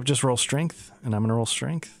 Yep, just roll strength, and I'm going to roll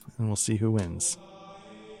strength, and we'll see who wins.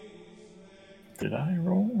 Did I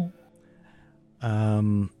roll?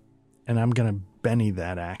 And I'm going to Benny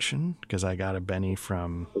that action, because I got a Benny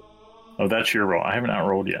from... Oh, that's your roll. I haven't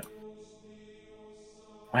outrolled yet.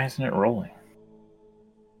 Why isn't it rolling?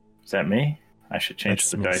 Is that me? I should change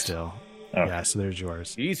the dice. Still. Okay. Yeah, so there's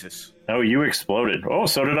yours. Jesus. Oh, you exploded. Oh,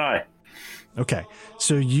 so did I. Okay,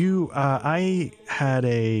 so you, I had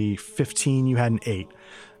a 15, you had an 8.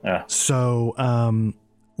 So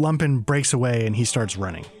Lumpin breaks away and he starts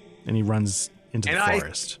running, and he runs into the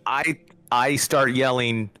forest. I start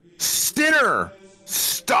yelling, "Sinner,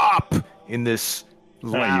 stop!" in this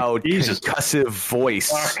loud, concussive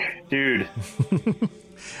voice. Fuck, dude.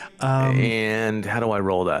 And how do I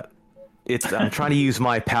roll that? I'm trying to use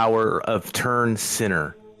my power of turn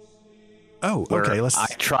sinner. Oh, okay. I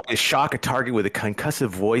try to shock a target with a concussive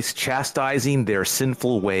voice, chastising their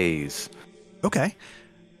sinful ways. Okay.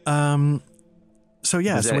 So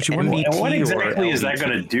yeah, so what you want to... What exactly is that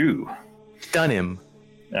going to do? Stun him.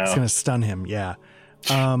 It's going to stun him, yeah.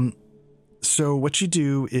 So what you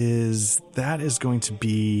do is that is going to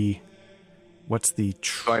be... What's the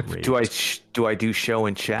trait? Do I do show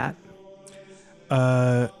and chat?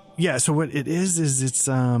 Yeah, so what it is it's...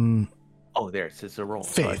 Oh, there, it says a roll.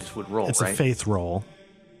 Faith. So I just would roll, it's right? A faith roll.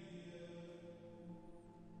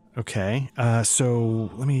 Okay, so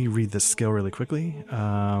let me read this skill really quickly.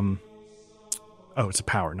 Oh, it's a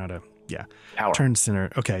power, not a... Yeah. Power. Turn sinner.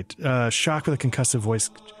 Okay, shock with a concussive voice.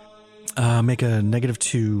 Make a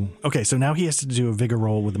 -2. Okay, so now he has to do a vigor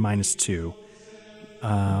roll with a -2.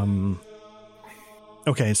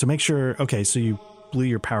 Okay, so make sure... Okay, so you blew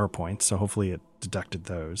your power points, so hopefully it deducted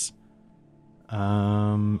those.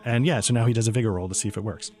 And yeah, so now he does a vigor roll to see if it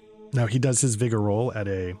works. Now he does his vigor roll at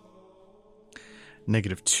a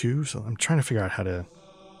 -2, so I'm trying to figure out how to...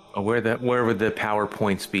 Oh, where would the power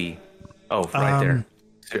points be? Oh, right there.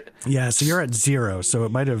 Yeah, so you're at 0, so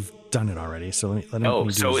it might have done it already. So let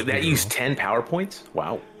me so that used 10 power points?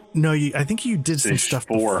 Wow. No, I think you did some stuff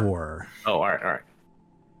before. Oh, all right.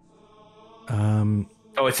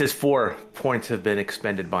 It says 4 points have been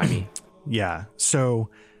expended by me. Yeah. So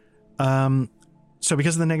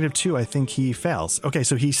because of the -2, I think he fails. Okay,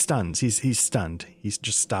 so he stuns. He's stunned. He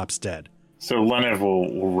just stops dead. So Lenev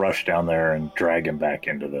will rush down there and drag him back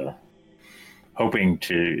into the... Hoping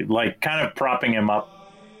to, like, kind of propping him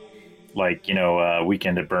up, like,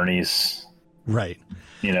 Weekend at Bernie's. Right.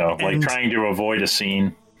 Like trying to avoid a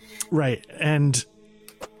scene. Right. And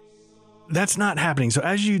that's not happening. So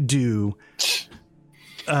as you do,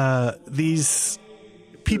 these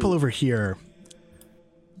people over here,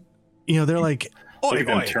 they're like, oi,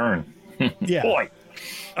 oi. Turn. Yeah. Oi.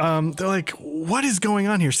 They're like, what is going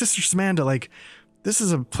on here? Sister Samantha, like, this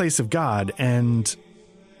is a place of God, and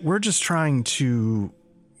we're just trying to,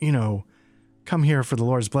 come here for the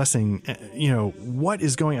Lord's blessing. What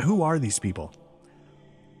is going on? Who are these people?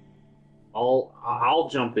 I'll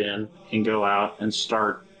jump in and go out and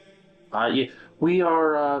start.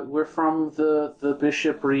 We're from the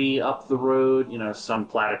bishopry up the road, some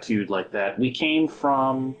platitude like that. We've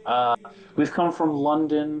come from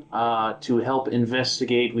London to help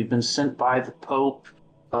investigate. We've been sent by the Pope.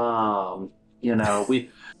 We're on. You're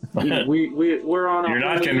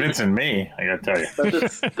not convincing me, I gotta tell you.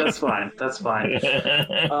 That's fine. That's fine.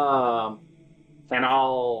 And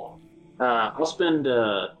I'll spend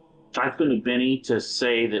a penny to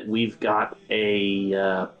say that we've got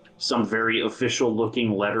some very official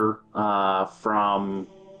looking letter from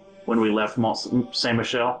when we left Saint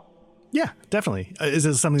Michel. Yeah, definitely. Is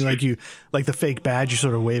it something like the fake badge? You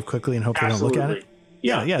sort of wave quickly and hope they don't look at it.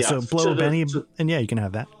 Yeah. So blow a Benny, and you can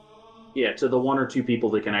have that. Yeah, to the 1 or 2 people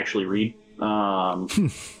that can actually read.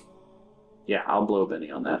 Yeah, I'll blow a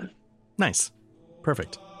Benny on that. Nice.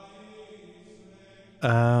 Perfect.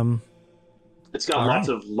 It's got lots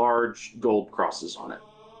of large gold crosses on it.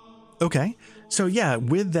 Okay. So yeah,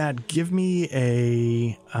 with that, give me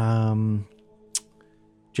a do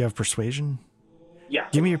you have persuasion? Yeah.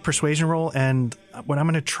 Give me a persuasion roll, and what I'm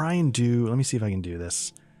going to try and do, let me see if I can do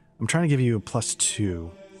this. I'm trying to give you a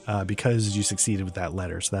 +2 because you succeeded with that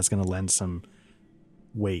letter, so that's going to lend some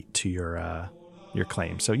weight to your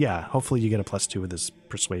claim. So yeah, hopefully you get a +2 with this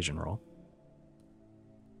persuasion roll.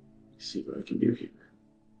 Let's see what I can do here.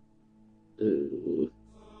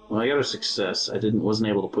 Well, I got a success. I wasn't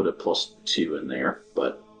able to put a +2 in there,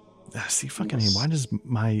 but see, fucking yes. Why does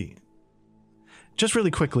my... Just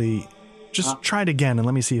really quickly, just try it again and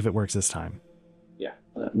let me see if it works this time.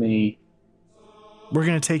 me. We're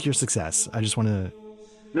gonna take your success. I just want to.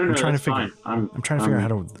 No, I'm trying to that's figure. fine. I'm trying to figure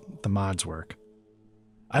out how the mods work.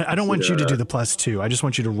 I don't want you to do the +2. I just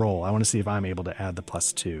want you to roll. I want to see if I'm able to add the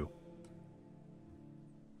 +2 to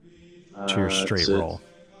your straight roll.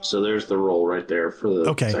 So there's the roll right there for the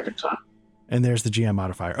second time. And there's the GM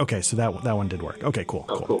modifier. Okay, so that one did work. Okay,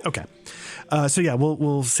 cool. Okay, so yeah,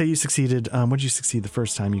 we'll say you succeeded. What did you succeed the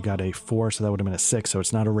first time? You got a 4, so that would have been a 6. So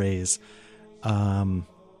it's not a raise.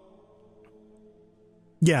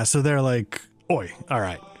 Yeah, so they're like, "Oi, all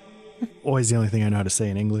right." Oi is the only thing I know how to say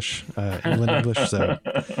in English, England English. So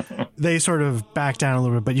they sort of back down a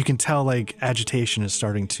little bit, but you can tell like agitation is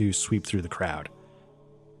starting to sweep through the crowd.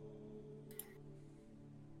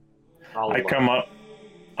 I come up.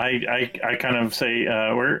 I kind of say,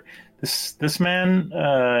 "We're this man.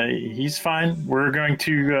 He's fine. We're going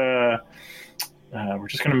to. We're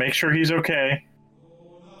just going to make sure he's okay.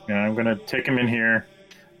 I'm going to take him in here."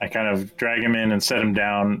 I kind of drag him in and set him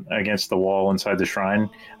down against the wall inside the shrine.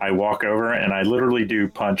 I walk over and I literally do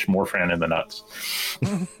punch Morfran in the nuts.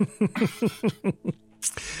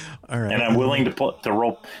 All right, and I'm willing to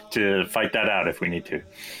roll to fight that out if we need to.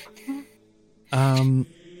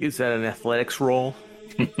 Is that an athletics roll?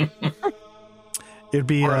 It'd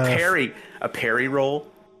be or a parry roll.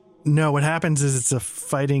 No, what happens is it's a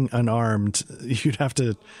fighting unarmed. You'd have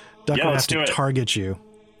to Duck would have to target you.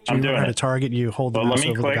 Do you know how to target? You hold the mouse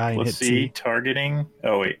over the guy and hit T. Targeting.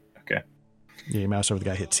 Oh wait, okay. Yeah, you mouse over the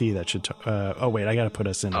guy, hit T. That should. Oh wait, I got to put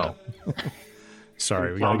us in.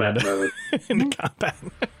 Sorry, we got to go into combat.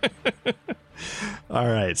 All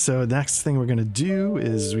right, so next thing we're gonna do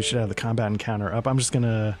is we should have the combat encounter up. I'm just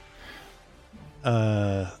gonna.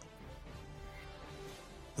 Let's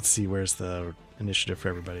see, where's the initiative for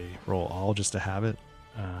everybody? Roll all just to have it.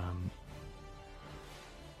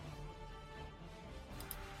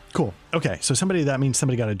 Cool. Okay, so that means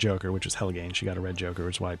somebody got a Joker, which is Helgane. She got a red Joker,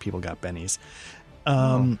 which is why people got bennies.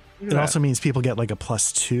 It also means people get like a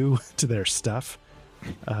 +2 to their stuff,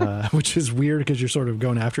 which is weird because you're sort of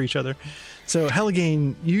going after each other. So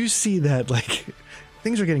Helgane, you see that like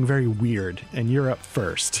things are getting very weird, and you're up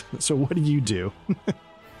first. So what do you do?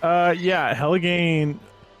 Yeah, Helgane.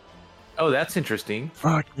 Oh, that's interesting.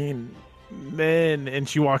 Fucking man! And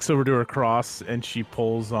she walks over to her cross and she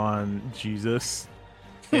pulls on Jesus.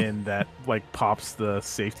 And that like pops the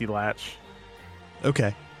safety latch.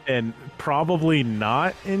 Okay. And probably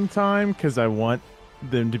not in time because I want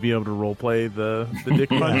them to be able to roleplay the dick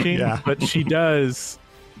punching. Yeah. But she does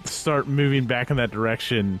start moving back in that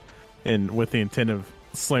direction, and with the intent of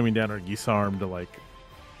slamming down her geese arm to like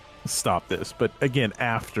stop this. But again,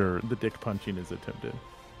 after the dick punching is attempted.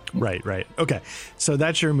 Right. Okay. So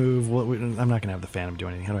that's your move. I'm not gonna have the Phantom do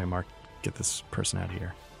anything. How do I get this person out of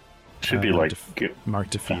here? Should be like mark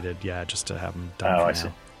defeated, yeah, just to have them done. I see.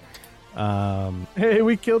 Hey,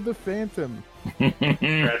 we killed the Phantom.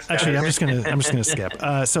 Actually, I'm just gonna skip.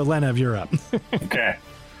 So Lenev, you're up. Okay.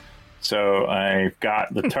 So I've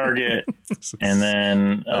got the target, and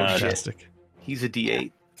then he's a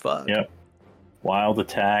D8. Fuck. Yep. Wild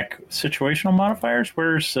attack. Situational modifiers.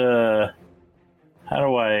 Where's how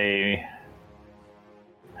do I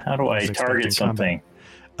target something?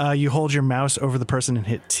 You hold your mouse over the person and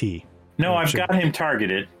hit T. No, I've got him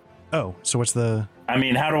targeted. Oh, so what's the... I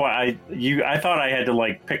mean, how do I thought I had to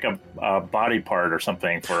like pick a body part or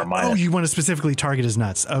something for a minus. Oh, you want to specifically target his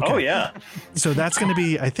nuts. Okay. Oh, yeah. So that's going to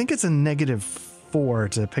be, I think it's a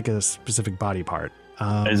 -4 to pick a specific body part.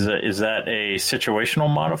 Is that a situational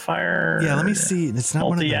modifier? Yeah, let me see. It's not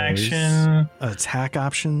multi-action. Attack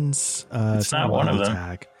options. It's not one of them.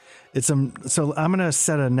 Attack. So I'm going to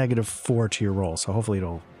set a -4 to your roll, so hopefully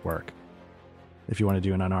it'll work if you want to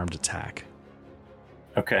do an unarmed attack.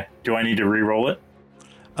 Okay. Do I need to re-roll it?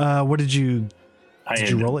 What did you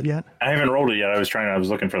roll it yet? I haven't rolled it yet. I was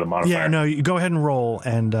looking for the modifier. Yeah, no, you go ahead and roll,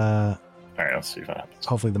 and all right, let's see what happens.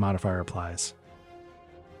 Hopefully the modifier applies.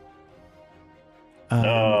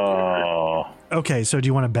 Okay, so do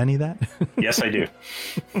you want to Benny that? Yes, I do.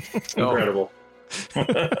 Incredible.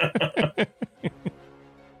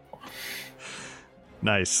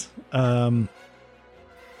 Nice.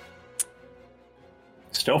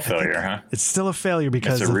 Still failure, huh? It's still a failure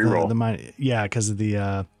because it's a reroll. Because of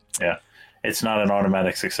the yeah. It's not an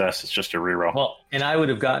automatic success, it's just a reroll. Well, and I would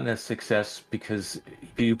have gotten a success because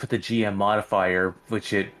you put the GM modifier,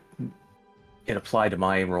 which it applied to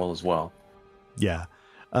my roll as well. Yeah.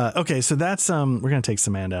 Okay, so that's we're gonna take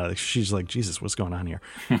Samantha out. She's like, Jesus, what's going on here?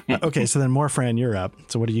 Okay, so then Morfran, you're up.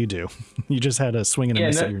 So what do? You just had a swing and a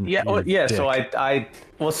miss at your dick. So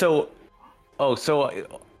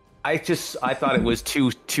I thought it was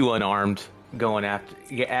too unarmed going at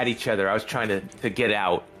each other. I was trying to get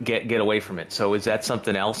out, get away from it. So is that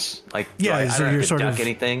something else? Like, Yeah, I so don't you're have to sort duck of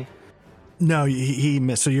anything. No, he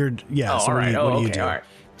missed. So you're Oh, So all right. what do you Okay. do? All right.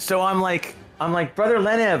 So I'm like, Brother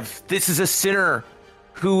Lenev, this is a sinner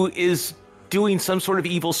who is doing some sort of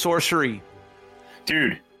evil sorcery.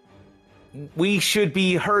 Dude, We should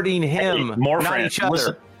be hurting him, more not friends. each other.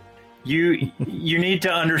 Listen, you need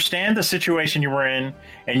to understand the situation you were in,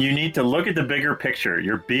 and you need to look at the bigger picture.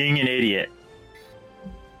 You're being an idiot.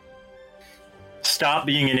 Stop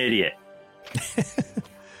being an idiot.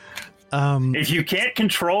 If you can't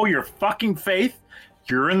control your fucking faith,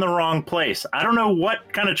 you're in the wrong place. I don't know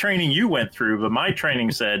what kind of training you went through, but my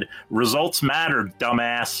training said results matter,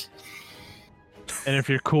 dumbass. And if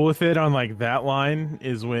you're cool with it, on like that line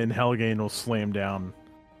is when Helgain will slam down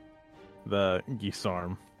the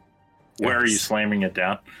Gisarm. Where are you slamming it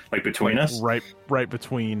down? Like between us? Right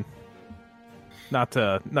between. Not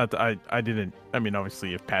to. I didn't. I mean,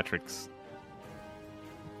 obviously, if Patrick's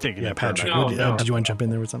taking it. Patrick. No. Did you want to jump in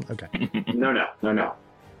there with something? Okay. No.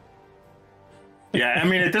 Yeah, I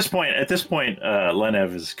mean, at this point,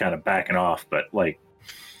 Lenev is kind of backing off, but like,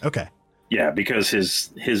 Okay. yeah, because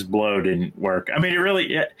his blow didn't work. I mean, it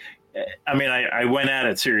really. I mean, I went at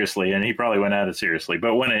it seriously, and he probably went at it seriously.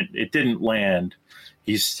 But when it didn't land,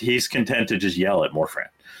 he's content to just yell at Morfran.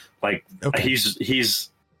 Like, Okay. he's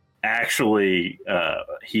actually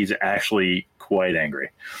quite angry.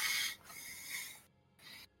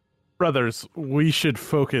 Brothers, we should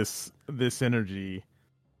focus this energy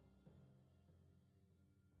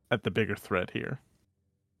at the bigger threat here.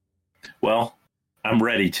 Well, I'm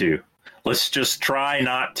ready to. Let's just try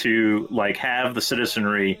not to like have the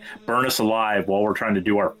citizenry burn us alive while we're trying to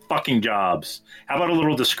do our fucking jobs. How about a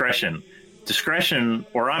little discretion? Discretion,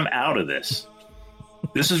 or I'm out of this.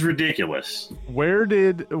 This is ridiculous. Where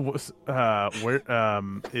is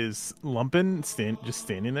Lumpen just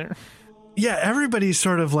standing there? Yeah, everybody's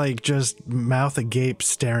sort of like just mouth agape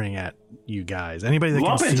staring at you guys. Anybody that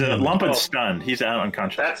can see him. Lumpen's stunned. He's out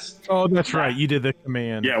unconscious. That's right. You did the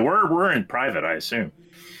command. Yeah, we're in private, I assume.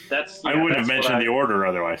 I wouldn't have mentioned the order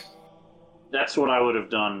otherwise. That's what I would have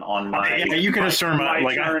done on my. Yeah, you can assume my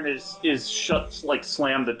like turn is shut, like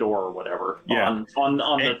slam the door or whatever. Yeah. On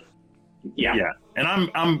the. Yeah. Yeah, and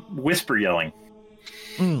I'm whisper yelling.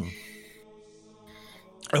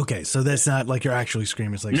 Okay, so that's not like you're actually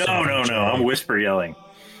screaming. It's like No. I'm whisper yelling,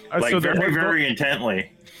 like so very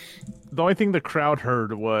intently. The only thing the crowd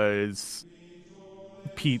heard was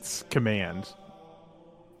Pete's command.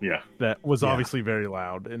 Yeah. That was obviously very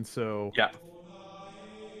loud, and so Yeah.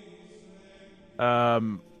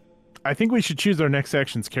 I think we should choose our next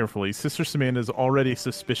actions carefully. Sister Samantha is already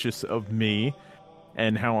suspicious of me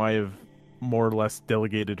and how I have more or less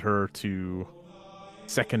delegated her to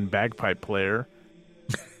second bagpipe player.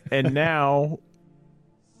 And now,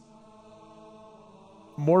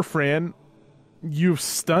 Morfran, you've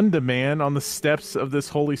stunned a man on the steps of this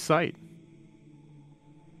holy site.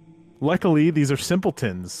 Luckily, these are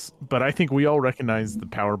simpletons, but I think we all recognize the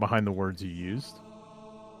power behind the words you used.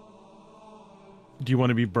 Do you want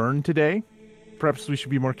to be burned today? Perhaps we should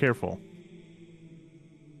be more careful.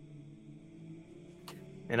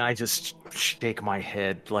 And I just shake my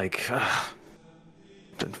head like,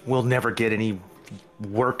 we'll never get any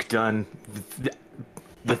work done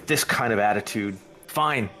with this kind of attitude.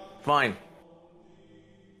 Fine.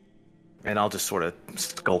 And I'll just sort of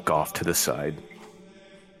skulk off to the side.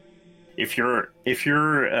 If your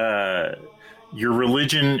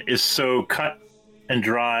religion is so cut and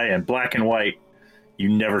dry and black and white, you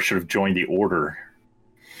never should have joined the order.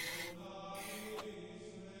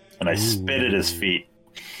 And I spit at his feet.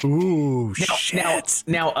 Ooh, shit.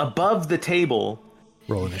 Now above the table.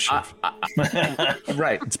 Roll initiative.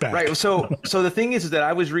 Right. It's back. Right. So the thing is that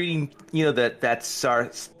I was reading, that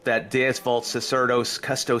Deus Vult Sacerdos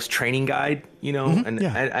Custos training guide, and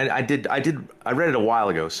I read it a while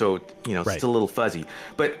ago, so it's still a little fuzzy.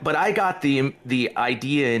 But I got the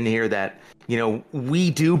idea in here that we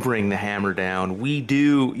do bring the hammer down. We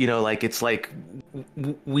do, it's like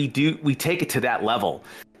we take it to that level.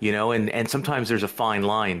 And sometimes there's a fine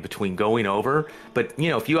line between going over, but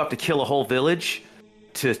if you have to kill a whole village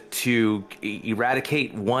to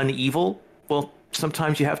eradicate one evil, well,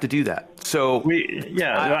 sometimes you have to do that. So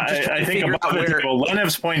I think about it.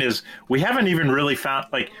 Lenev's point is we haven't even really found,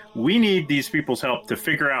 like, we need these people's help to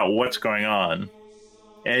figure out what's going on.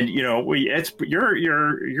 And it's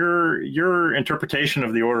your interpretation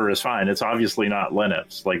of the order is fine. It's obviously not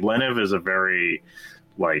Lenev's. Like, Lenev is a very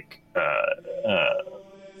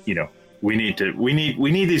we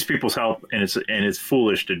need these people's help, and it's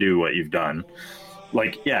foolish to do what you've done.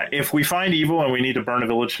 Like, yeah, if we find evil and we need to burn a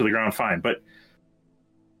village to the ground, fine. But,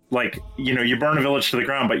 like, you know, you burn a village to the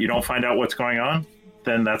ground, but you don't find out what's going on,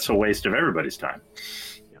 then that's a waste of everybody's time.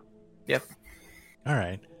 Yep. All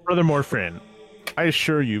right. Furthermore, friend, I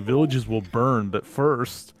assure you, villages will burn, but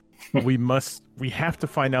first, we have to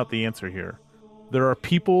find out the answer here. There are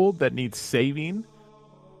people that need saving.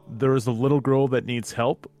 There is a little girl that needs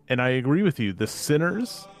help, and I agree with you. The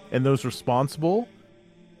sinners and those responsible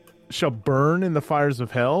shall burn in the fires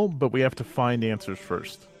of hell, but we have to find answers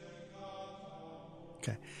first.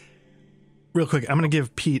 Okay. Real quick, I'm going to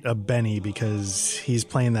give Pete a Benny because he's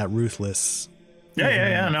playing that ruthless.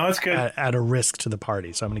 Yeah. No, it's good. At a risk to the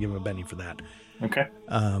party, so I'm going to give him a Benny for that. Okay.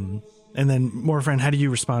 And then, Morfriend, how do you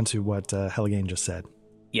respond to what Helgane just said?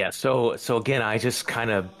 Yeah, so again, I just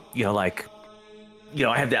kind of, I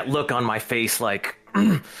have that look on my face like,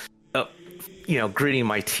 gritting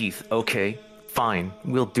my teeth. Okay, fine,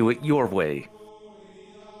 we'll do it your way.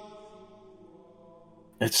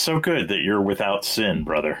 It's so good that you're without sin,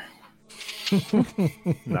 brother.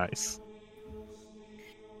 Nice.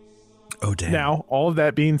 Oh, damn. Now, all of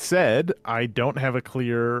that being said, I don't have a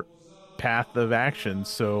clear path of action,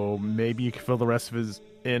 so maybe you can fill the rest of his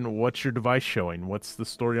in. What's your device showing? What's the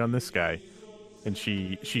story on this guy? And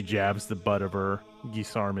she jabs the butt of her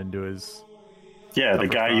geese arm into his... Yeah, the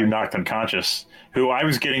guy you knocked unconscious, who I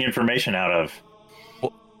was getting information out of.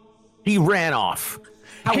 Well, he ran off.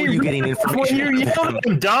 How were you getting information? When you yelled at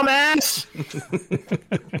him, dumbass!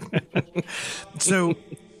 So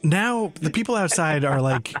now the people outside are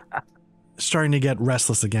like starting to get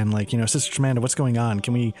restless again. Like, Sister Samantha, what's going on?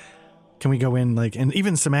 Can we go in? Like, and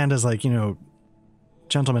even Samanda's like,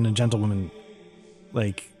 gentlemen and gentlewomen,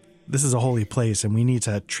 like, this is a holy place and we need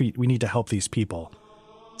to help these people.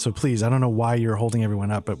 So please, I don't know why you're holding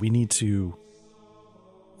everyone up, but we need to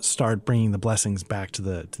start bringing the blessings back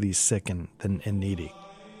to these sick and needy.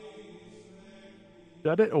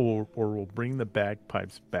 Shut it, or we'll bring the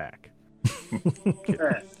bagpipes back.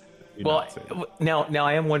 Well, now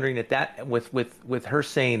I am wondering that with her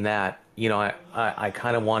saying that, I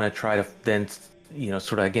kind of want to try to then,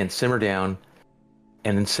 sort of again simmer down,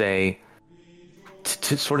 and then say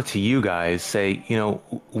to you guys, say,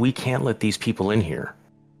 we can't let these people in here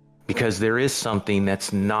because there is something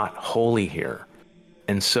that's not holy here,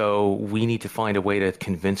 and so we need to find a way to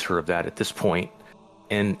convince her of that at this point,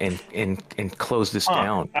 and close this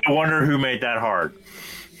down. I wonder who made that hard.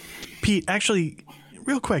 Pete, actually,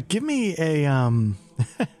 real quick, give me a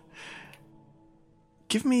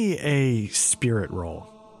spirit roll.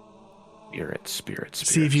 Spirit.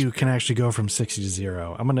 See if you can actually go from 60 to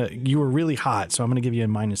 0. You were really hot, so I'm gonna give you a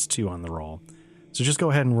 -2 on the roll. So just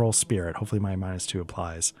go ahead and roll spirit. Hopefully my -2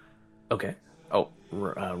 applies. Okay. Oh,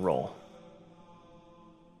 roll.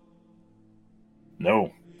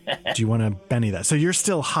 No. Do you want to Benny that? So you're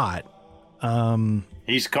still hot.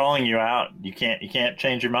 He's calling you out. You can't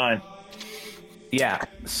change your mind. Yeah.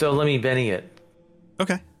 So let me Benny it.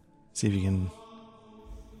 Okay. See if you can.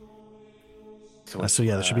 So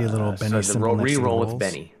yeah, there should be a little Benny so symbol next to the re-roll rolls. with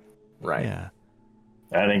Benny. Right. Yeah.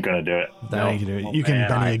 That ain't gonna do it. You can do it. You can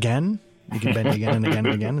Benny again. You can Benny again and again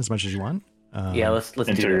and again as much as you want. Yeah, let's do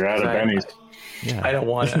Until that. you're out of Benny's. Yeah. I don't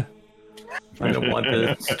want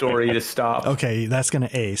the story to stop. Okay, that's going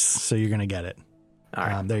to ace, so you're going to get it. All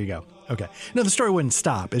right. There you go. Okay. No, the story wouldn't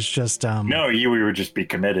stop. It's just... No, we would just be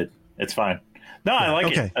committed. It's fine. No, I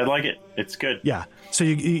like it. I like it. It's good. Yeah. So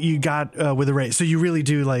you got with a rate. So you really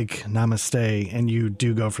do like namaste, and you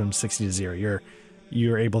do go from 60 to 0.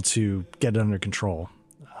 You're able to get it under control.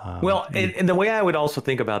 Well, and the way I would also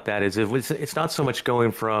think about that is it's not so much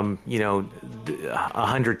going from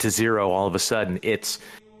 100 to 0 all of a sudden. It's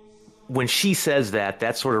when she says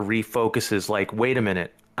that sort of refocuses. Like, wait a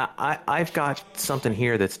minute, I've got something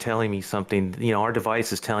here that's telling me something. Our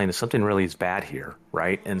device is telling us something really is bad here,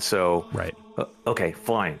 right? And so, right. Okay,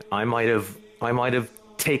 fine. I might have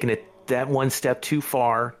taken it that one step too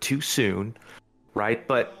far too soon, right?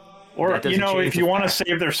 But or if you want to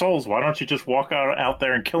save their souls, why don't you just walk out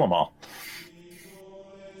there and kill them all?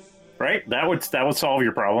 Right? That would solve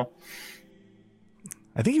your problem.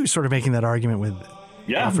 I think he was sort of making that argument with.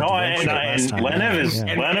 Yeah, no, and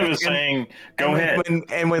Lenev is saying, "Go ahead."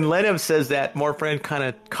 And when Lenev says that, Morfriend kind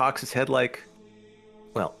of cocks his head like,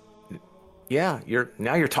 "Well, yeah,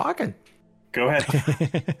 you're talking. Go ahead.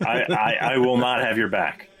 I will not have your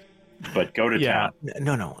back, but go to town."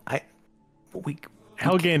 No,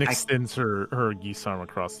 Helgane extends her geese arm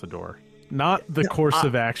across the door. Not the course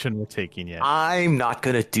of action we're taking yet. I'm not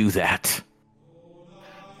going to do that.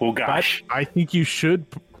 Well, gosh. I think you should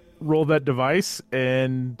roll that device,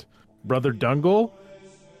 and Brother Dungle,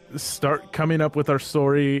 start coming up with our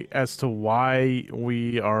story as to why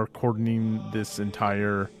we are cordoning this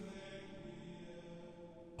entire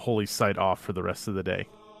holy site off for the rest of the day.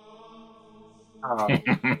 Wow.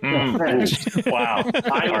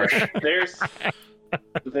 Harsh.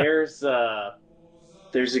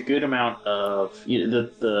 There's a good amount of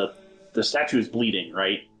the statue is bleeding,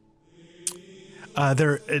 right?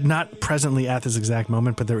 They're not presently at this exact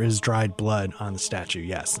moment, but there is dried blood on the statue,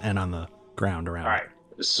 yes, and on the ground around. All right.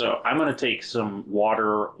 So I'm going to take some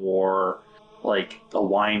water or like a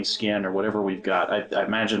wine skin or whatever we've got. I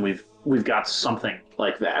imagine we've got something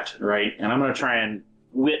like that, right? And I'm going to try and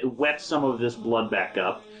wet some of this blood back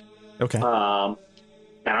up. Okay. And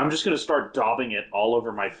I'm just going to start daubing it all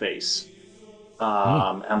over my face,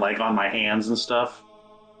 and like on my hands and stuff.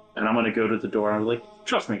 And I'm going to go to the door and I'm like,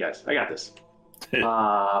 trust me, guys, I got this. And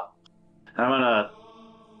I'm going to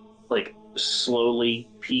like slowly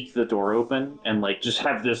peek the door open and like just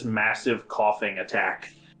have this massive coughing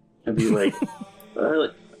attack and be like,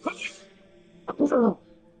 and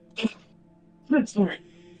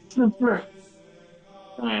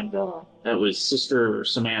that was Sister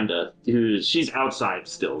Samantha, she's outside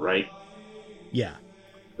still, right? Yeah.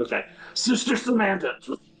 Okay, Sister Samantha.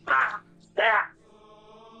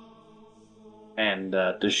 And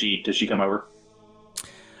does she come over?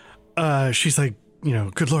 She's like,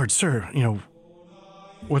 good Lord, sir,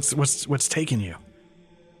 what's taking you?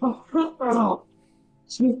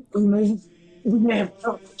 We have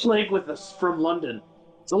a plague with us from London,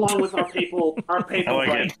 along with our papal. I like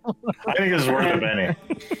it. I think this is worth a Benny.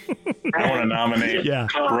 I want to nominate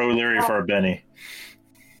Bro Leary for a Benny.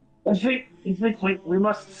 I think we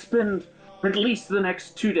must spend at least the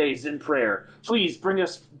next 2 days in prayer. Please bring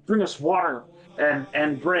us water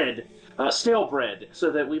and bread, stale bread,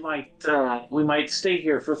 so that we might stay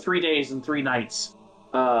here for 3 days and 3 nights,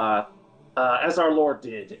 as our Lord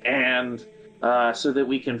did, and so that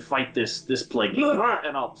we can fight this plague.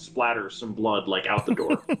 And I'll splatter some blood like out the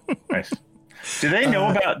door. Nice. Do they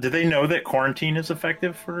know that quarantine is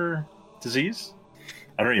effective for disease?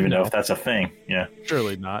 I don't even know if that's a thing. Yeah,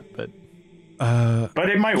 surely not, but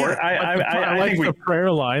it might work. I like think the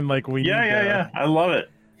prayer line. Like we, yeah. I love it.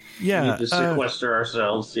 Yeah, we need to sequester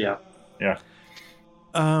ourselves. Yeah.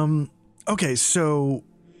 Okay, so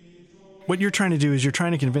what you're trying to do is you're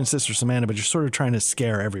trying to convince Sister Samantha, but you're sort of trying to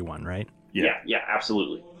scare everyone, right? Yeah,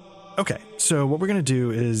 absolutely. Okay, so what we're going to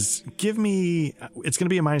do is it's going to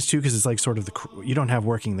be a -2 because it's like sort of you don't have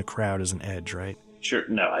working the crowd as an edge, right? Sure.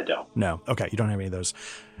 No, I don't. No. Okay, you don't have any of those.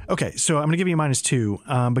 Okay, so I'm going to give you a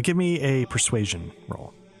 -2, but give me a persuasion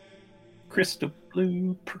roll. Crystal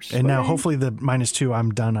blue persuasion. And now hopefully the -2,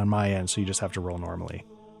 I'm done on my end, so you just have to roll normally.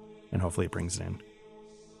 And hopefully it brings it in.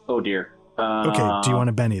 Oh, dear. Okay, do you want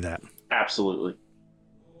to Benny that? Absolutely.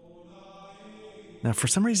 Now, for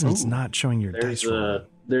some reason, it's not showing your dice roll.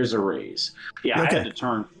 There's a raise. Yeah, okay. I had to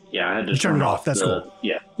turn. Yeah, I had to turn it off. That's cool.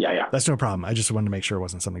 Yeah. That's no problem. I just wanted to make sure it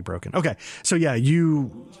wasn't something broken. Okay, so yeah,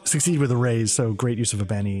 you succeed with a raise, so great use of a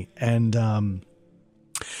Benny. And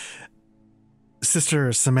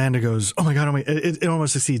Sister Samantha goes, oh my God, it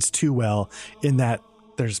almost succeeds too well in that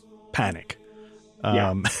there's panic.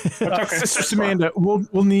 Okay. Sister Samantha,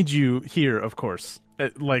 we'll need you here, of course.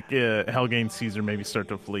 Like Helgane Caesar maybe start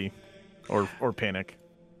to flee or panic.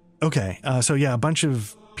 Okay, so yeah, a bunch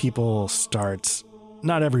of people start,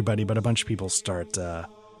 not everybody, but a bunch of people start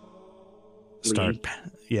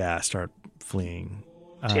fleeing.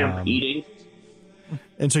 Eating.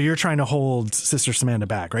 And so you're trying to hold Sister Samantha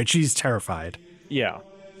back, right? She's terrified. Yeah.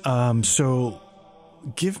 So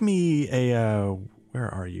give me a, where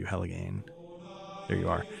are you, Helgane? There you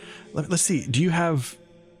are. Let's see. You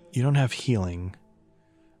don't have healing.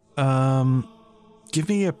 Give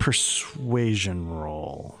me a persuasion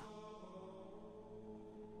roll.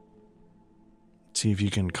 See if you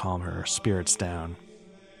can calm her spirits down.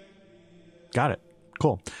 Got it.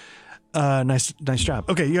 Cool. Nice job.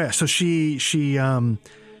 Okay. Yeah. So she,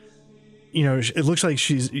 it looks like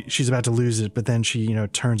she's about to lose it, but then she,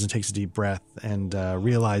 turns and takes a deep breath and,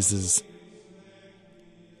 realizes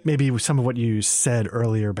maybe some of what you said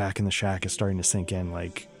earlier back in the shack is starting to sink in,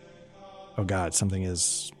 like, oh God, something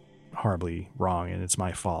is horribly wrong and it's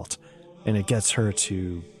my fault. And it gets her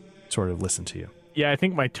to sort of listen to you. Yeah, I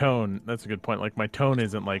think my tone, that's a good point. Like, my tone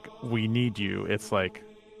isn't like, we need you. It's like,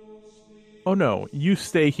 oh no, you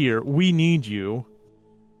stay here. We need you.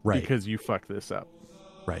 Right. Because you fucked this up.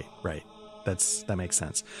 Right. That makes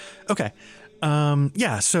sense. Okay.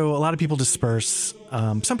 Yeah, so a lot of people disperse.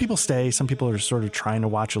 Some people stay. Some people are sort of trying to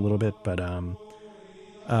watch a little bit, but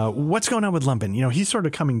what's going on with Lumpin? He's sort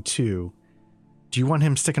of coming to, do you want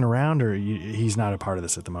him sticking around, or he's not a part of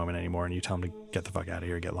this at the moment anymore, and you tell him to get the fuck out of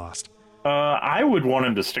here, get lost? I would want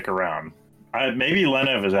him to stick around. Maybe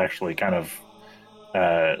Lenev is actually kind of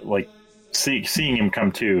like seeing him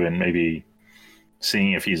come to, and maybe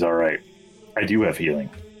seeing if he's all right. I do have healing.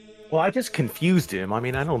 Well, I just confused him. I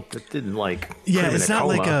mean, it didn't like. Yeah, it's not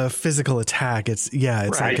like a physical attack. It's right.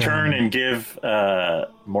 Like I turn and give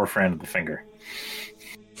Morfran the finger.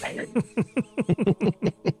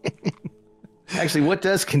 Actually, what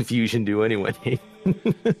does confusion do anyway?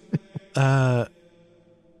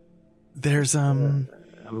 There's I'm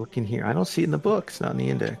looking here. I don't see it in the book. It's not in the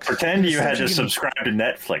index. Pretend you had to subscribe to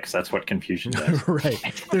Netflix. That's what confusion does.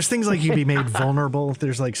 Right. There's things like you can be made vulnerable.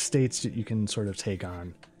 There's like states that you can sort of take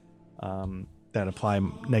on that apply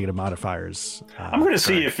negative modifiers. I'm going to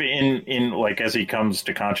see if in like as he comes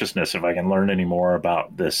to consciousness, if I can learn any more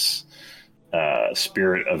about this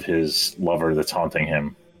spirit of his lover that's haunting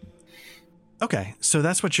him. Okay, so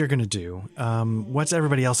that's what you're going to do. What's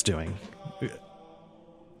everybody else doing?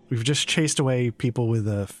 We've just chased away people with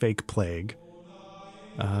a fake plague.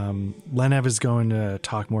 Lenev is going to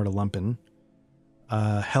talk more to Lumpen.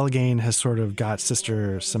 Helgane has sort of got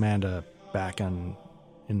Sister Samantha back in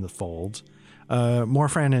the fold.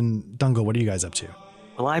 Morfran and Dungle, what are you guys up to?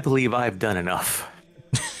 Well, I believe I've done enough.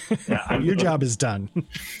 Yeah, your job is done.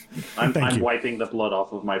 I'm wiping the blood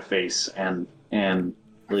off of my face and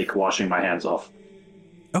like washing my hands off.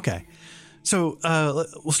 Okay. So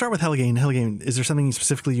we'll start with Helgane. Helgane, is there something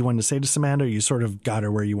specifically you wanted to say to Samantha, or you sort of got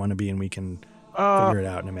her where you want to be and we can figure it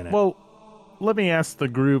out in a minute? Well, let me ask the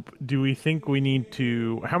group, how much do we think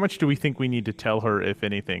we need to tell her, if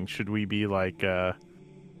anything? Should we be like, I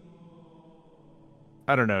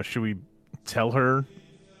don't know, should we tell her?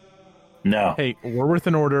 No. Hey, we're with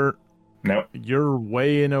an order. Nope. You're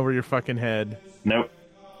way in over your fucking head. Nope.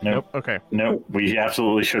 Okay. Nope. We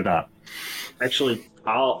absolutely should not. Actually,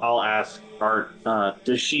 I'll ask Art.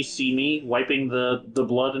 Does she see me wiping the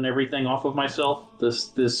blood and everything off of myself?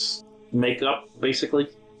 This makeup, basically.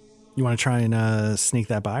 You want to try and sneak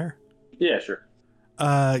that by her? Yeah, sure.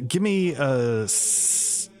 Give me a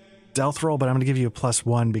stealth roll, but I'm going to give you a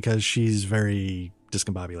 +1 because she's very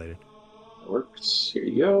discombobulated. That works. Here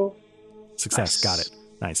you go. Success. Nice. Got it.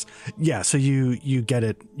 Nice. Yeah. So you get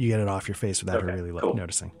it off your face without her really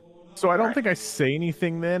noticing. So I don't think I say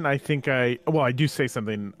anything then. I think I do say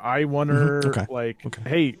something. I want her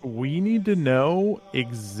hey, we need to know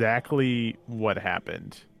exactly what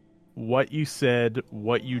happened. What you said,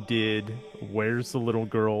 what you did, where's the little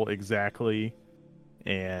girl exactly?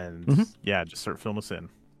 And just start filling us in.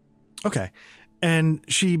 Okay. And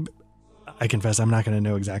I confess, I'm not going to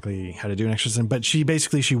know exactly how to do an exorcism, but she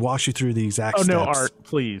walks you through the exact steps. No, Art,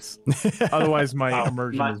 please. Otherwise, my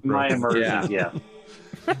immersion is broken. My immersion, yeah.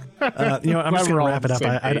 I'm just going to wrap it up.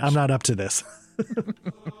 I'm not up to this.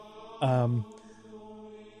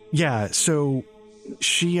 So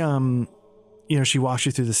she, she walks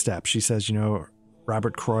you through the steps. She says,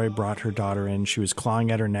 Robert Croy brought her daughter in. She was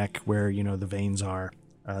clawing at her neck where, the veins are,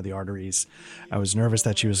 the arteries. I was nervous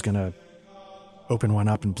that she was going to open one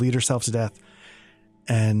up and bleed herself to death.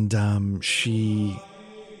 And she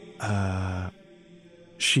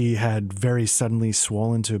had very suddenly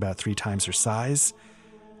swollen to about 3 times her size.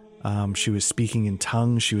 She was speaking in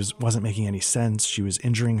tongues. She wasn't making any sense. She was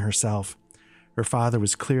injuring herself. Her father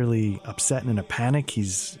was clearly upset and in a panic.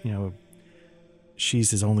 She's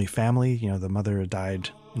his only family. The mother died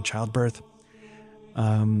in childbirth.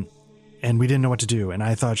 And we didn't know what to do. And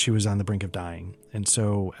I thought she was on the brink of dying. And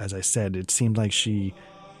so, as I said, it seemed like she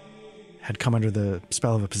had come under the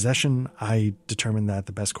spell of a possession. I determined that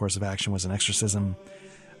the best course of action was an exorcism.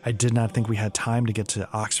 I did not think we had time to get to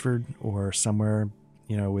Oxford or somewhere,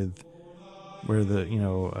 with where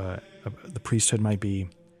the priesthood might be.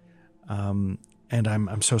 And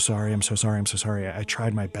I'm so sorry. I'm so sorry. I'm so sorry. I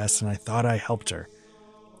tried my best and I thought I helped her.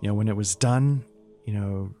 When it was done,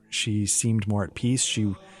 she seemed more at peace.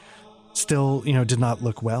 She still, did not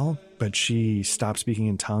look well, but she stopped speaking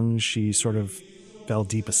in tongues. She sort of fell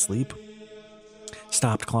deep asleep,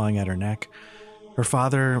 stopped clawing at her neck. Her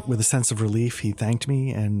father, with a sense of relief, he thanked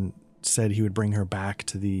me and said he would bring her back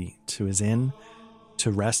to his inn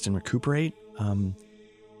to rest and recuperate.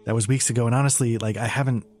 That was weeks ago. And honestly, I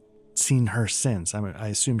haven't seen her since. I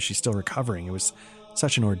assume she's still recovering. It was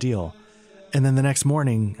such an ordeal. And then the next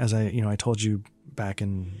morning, as I told you back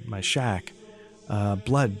in my shack,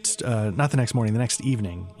 blood, not the next morning, the next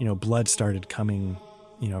evening, blood started coming,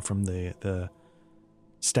 from the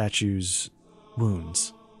statue's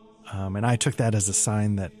wounds. And I took that as a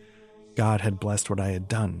sign that God had blessed what I had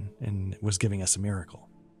done and was giving us a miracle.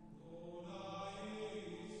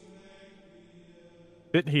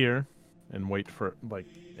 Sit here and wait for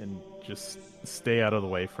and just stay out of the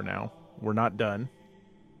way for now. We're not done.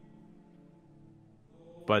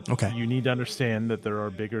 But you need to understand that there are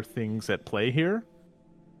bigger things at play here.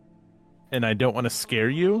 And I don't want to scare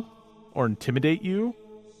you or intimidate you,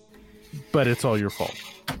 but it's all your fault.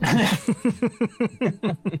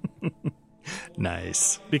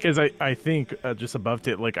 Nice. Because I think just above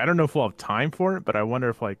it, I don't know if we'll have time for it, but I wonder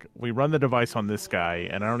if we run the device on this guy,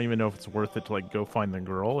 and I don't even know if it's worth it to go find the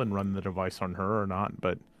girl and run the device on her or not,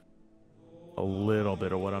 but a little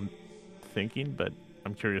bit of what I'm thinking, but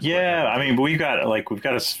I'm curious. Yeah, I mean, we've got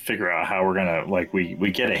to figure out how we're gonna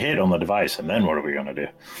we get a hit on the device, and then what are we gonna do?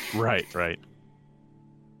 Right. All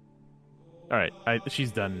right,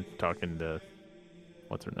 she's done talking to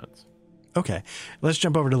what's her nuts. Okay, let's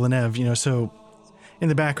jump over to Lenev. So in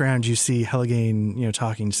the background, you see Helgane,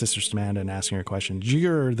 talking to Sister Samantha and asking her questions.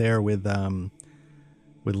 You're there with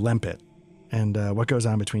Lempit, and what goes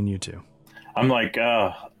on between you two? I'm like, you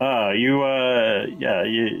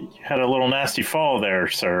had a little nasty fall there,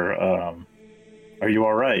 sir. Are you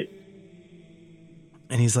all right?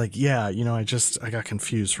 And he's like, yeah, I got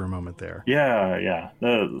confused for a moment there. Yeah.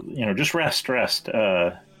 Just rest.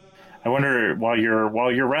 I wonder while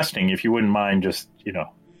you're resting, if you wouldn't mind just,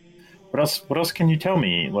 what else can you tell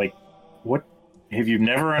me? What have you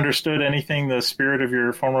never understood anything the spirit of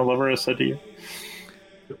your former lover has said to you?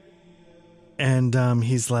 And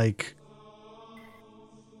he's like,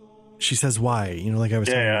 she says why, like I was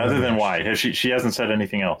saying. Yeah, other than why. She hasn't said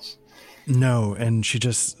anything else. No, and she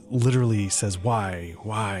just literally says why.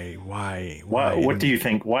 What do you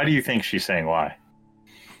think? Why do you think she's saying why?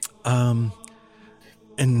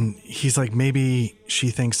 And he's like, maybe she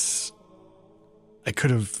thinks I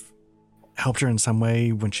could have helped her in some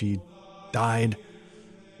way when she died.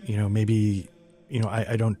 Maybe,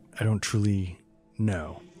 I don't truly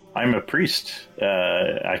know. I'm a priest.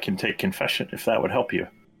 I can take confession if that would help you.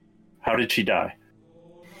 How did she die?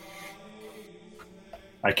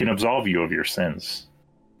 I can absolve you of your sins,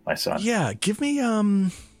 my son. Yeah, give me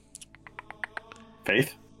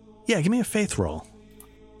faith? Yeah, give me a faith roll.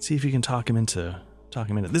 See if you can talk him into.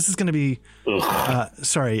 This is going to be this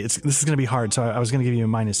is going to be hard. So I was going to give you a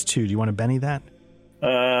 -2. Do you want to Benny that?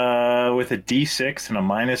 With a D6 and a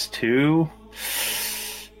 -2.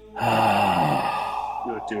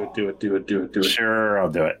 Do it. Sure, I'll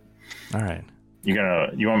do it. All right.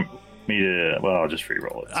 You want me to? Well, I'll just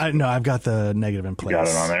re-roll it. No, I've got the negative in place. You got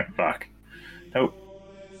it on there. Fuck. Nope.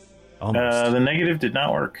 Almost. The negative did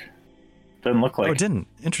not work. Doesn't look like. Oh, it didn't.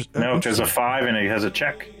 Interesting. No, there's a 5 and it has a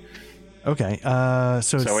check. Okay.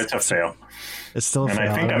 So it's a fail. It's still a fail. And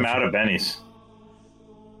I think I'm out of bennies.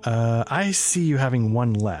 I see you having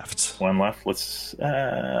one left. One left. Let's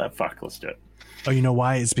do it. Oh, you know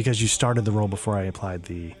why? It's because you started the roll before I applied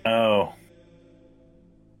the. Oh.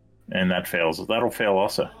 And that fails. That'll fail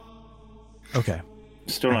also. Okay.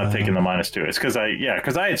 Still not taking the -2. It's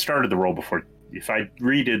because I had started the roll before. If I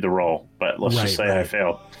redid the roll, but let's just say I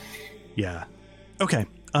failed. Yeah. Okay.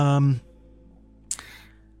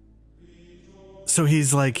 So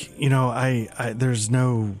he's like, I there's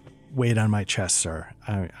no weight on my chest, sir.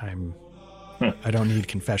 I don't need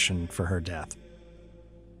confession for her death.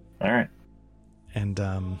 All right. And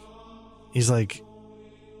he's like,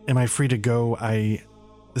 am I free to go?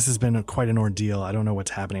 This has been quite an ordeal. I don't know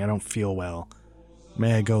what's happening. I don't feel well.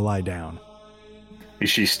 May I go lie down? Is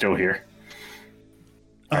she still here?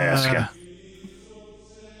 I ask him.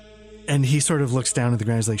 And he sort of looks down at the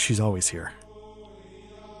ground. He's like, she's always here.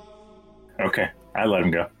 Okay. I let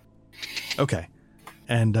him go. Okay.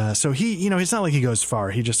 And so he, it's not like he goes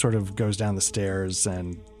far. He just sort of goes down the stairs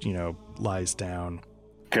and, lies down.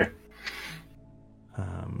 Okay.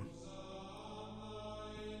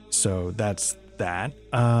 So that's that.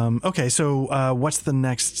 Okay. So what's the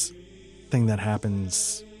next thing that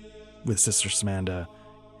happens with Sister Samantha?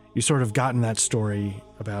 You sort of gotten that story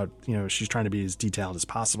about, she's trying to be as detailed as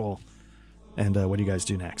possible. And what do you guys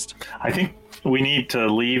do next? I think we need to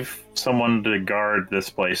leave someone to guard this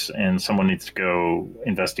place, and someone needs to go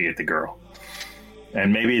investigate the girl.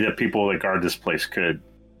 And maybe the people that guard this place could,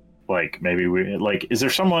 is there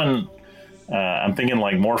someone? I'm thinking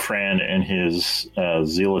Morfran and his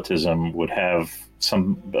zealotism would have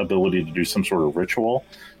some ability to do some sort of ritual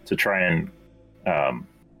to try and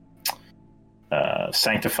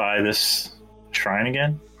sanctify this shrine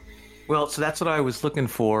again. Well, so that's what I was looking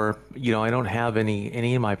for. I don't have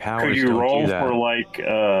any of my powers. Could you roll for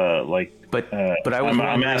But I was.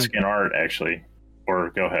 I'm asking Art actually, or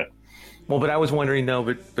go ahead. Well, but I was wondering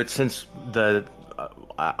though. But since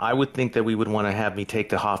I would think that we would want to have me take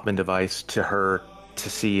the Hoffman device to her to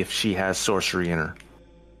see if she has sorcery in her.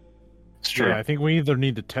 It's true. Yeah, I think we either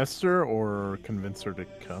need to test her or convince her to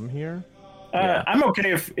come here. I'm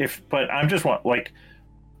okay if, but I'm just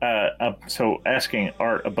so asking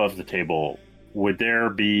Art above the table, would there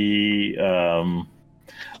be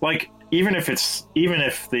even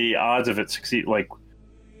if the odds of it succeed, like,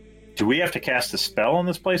 do we have to cast a spell on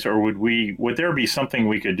this place, or would there be something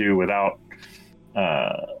we could do without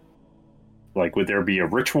would there be a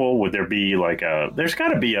ritual? Would there be there's got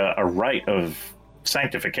to be a rite of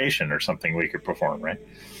sanctification or something we could perform, right?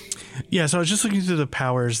 Yeah, so I was just looking through the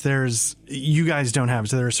powers. You guys don't have,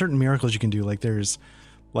 so there are certain miracles you can do. Like there's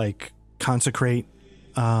consecrate,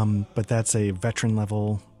 but that's a veteran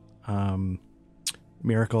level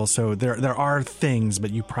miracle. So there are things,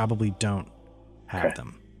 but you probably don't have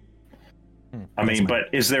them. I mean, but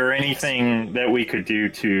is there anything that we could do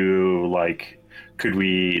to could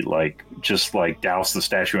we just douse the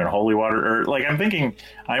statue in holy water, or what I'm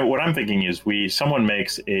thinking is someone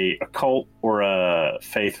makes a occult or a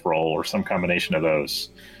faith roll or some combination of those,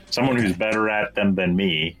 someone who's better at them than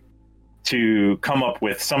me, to come up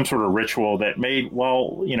with some sort of ritual that may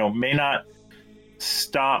not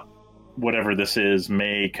stop whatever this is,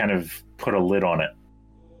 may kind of put a lid on it.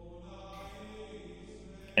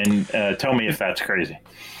 And tell me if that's crazy.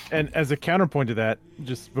 And as a counterpoint to that,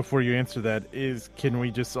 just before you answer that, can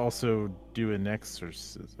we just also do an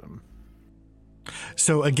exorcism?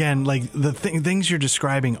 So again, the things you're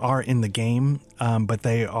describing are in the game, but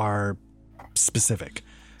they are specific.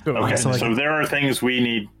 Okay, so there are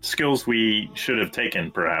skills we should have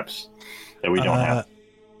taken, perhaps, that we don't have.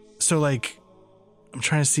 So I'm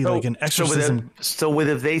trying to see an exorcism. So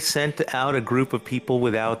have they sent out a group of people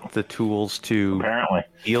without the tools to apparently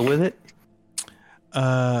deal with it?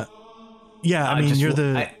 Yeah, I mean, you're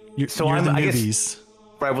the newbies.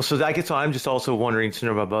 Right. Well, so I guess I'm just also wondering,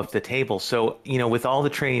 sort of above the table. So, with all the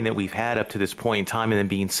training that we've had up to this point in time and then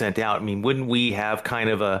being sent out, I mean, wouldn't we have kind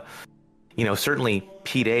of a, certainly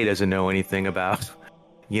Pete A doesn't know anything about,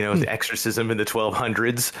 the exorcism in the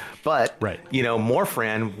 1200s, but, right.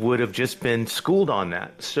 Morfran would have just been schooled on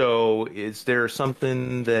that. So is there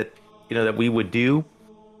something that, that we would do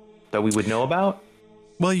that we would know about?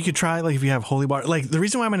 Well, you could try, if you have holy water. The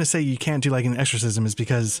reason why I'm going to say you can't do an exorcism is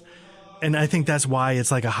because, and I think that's why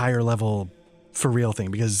it's a higher level for real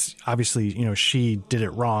thing, because obviously, she did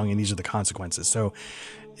it wrong and these are the consequences. So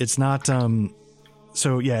it's not,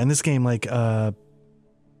 so yeah, in this game, I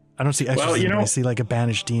don't see exorcism. I see a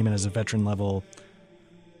banished demon as a veteran level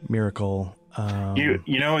miracle.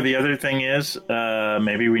 The other thing is,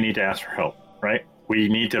 maybe we need to ask for help, right? We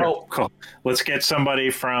need to let's get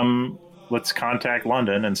somebody let's contact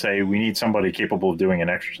London and say we need somebody capable of doing an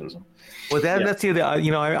exorcism. Well, that's the other.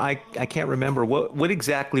 I can't remember what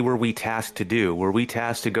exactly were we tasked to do. Were we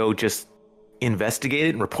tasked to go just investigate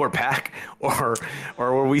it and report back, or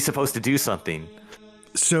were we supposed to do something?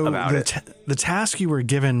 So the task you were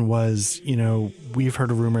given was, we've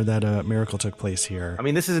heard a rumor that a miracle took place here. I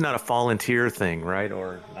mean, this is not a volunteer thing, right?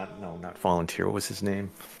 Or not volunteer. What was his name?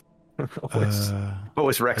 What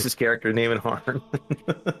was Rex's character name in Harn?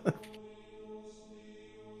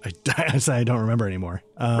 I don't remember anymore.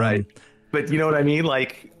 Right. But you know what I mean?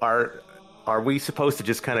 Are we supposed to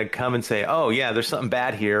just kind of come and say, oh, yeah, there's something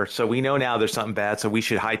bad here. So we know now there's something bad. So we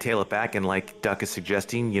should hightail it back. And Duck is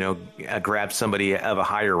suggesting, grab somebody of a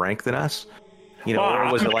higher rank than us.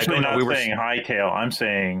 Or was I'm actually not saying hightail. I'm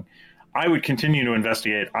saying I would continue to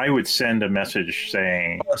investigate. I would send a message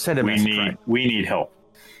saying we need help.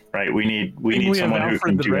 Right. We need someone who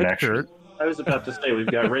can do an action. I was about to say, we've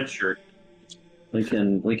got Red Shirt. We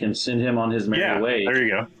can send him on his merry way. There you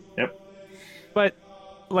go. Yep.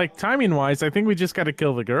 But timing wise, I think we just got to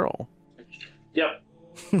kill the girl. Yep.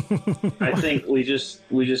 I think we just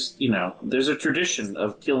there's a tradition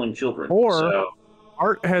of killing children. Or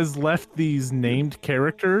Art has left these named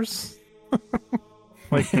characters.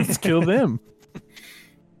 Let's kill them.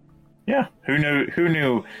 Yeah. Who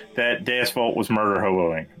knew that Deus Vult was murder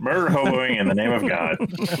hoboing? Murder hoboing in the name of God.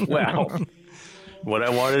 Wow. What I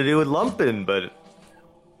wanted to do with Lumpin, but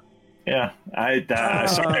yeah,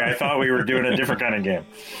 sorry, I thought we were doing a different kind of game.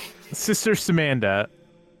 Sister Samanda,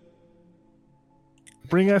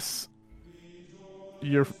 bring us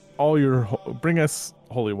bring us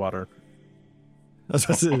holy water. I was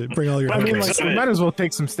about to say, bring all your. I mean, we might as well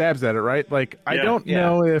take some stabs at it, right? I don't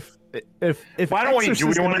know if why don't do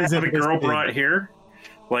we want to have a girl brought here?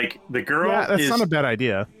 The girl. Yeah, that's not a bad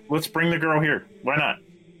idea. Let's bring the girl here. Why not?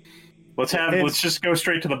 Let's just go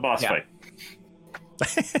straight to the boss fight.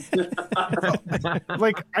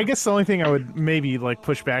 I guess the only thing I would maybe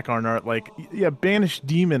push back on are banished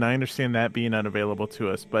demon. I understand that being unavailable to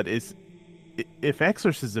us, but if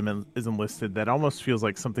exorcism isn't listed, that almost feels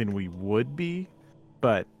like something we would be,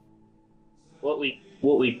 but What we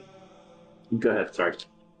go ahead. Sorry.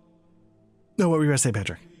 No, what were you going to say,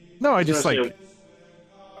 Patrick? no, I was just gonna like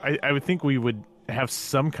I would think we would have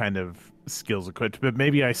some kind of skills equipped, but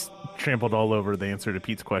maybe I trampled all over the answer to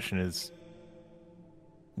Pete's question is,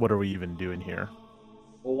 what are we even doing here?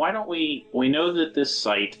 Well, why don't we know that this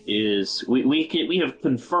site is we have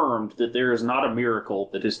confirmed that there is not a miracle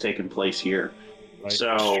that has taken place here. Right.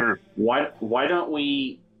 So True. why don't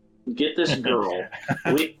we get this girl?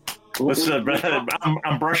 I'm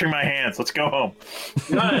brushing my hands. Let's go home.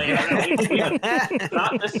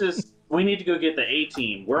 We need to go get the A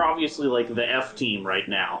team. We're obviously like the F team right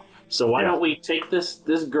now. So why don't we take this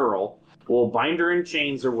girl? We'll bind her in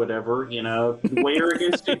chains or whatever, weigh her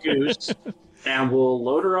against a goose, and we'll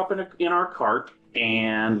load her up in our cart,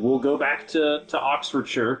 and we'll go back to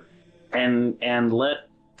Oxfordshire, and let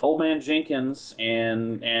Old Man Jenkins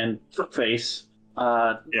and Footface.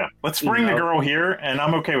 Let's bring the girl here, and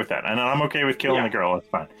I'm okay with that, and I'm okay with killing the girl. It's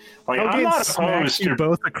fine. Like, I'm not opposed to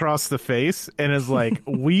both across the face, and is like,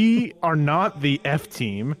 we are not the F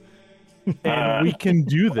team, and we can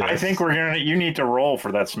do this. I think you need to roll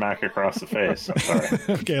for that smack across the face. I'm sorry.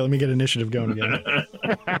 Okay, let me get initiative going again.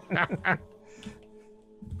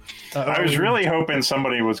 I was really hoping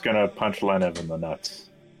somebody was going to punch Lenev in the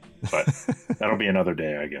nuts, but that'll be another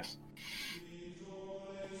day, I guess.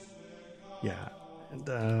 Yeah.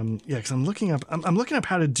 And because I'm looking up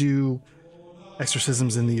how to do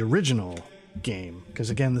exorcisms in the original game,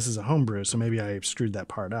 because again, this is a homebrew, so maybe I screwed that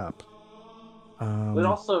part up.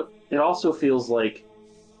 It also feels like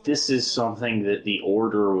this is something that the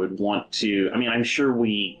Order would want to. I mean, I'm sure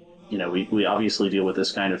we obviously deal with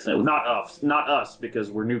this kind of thing. Not us because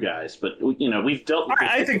we're new guys, but we've dealt with this.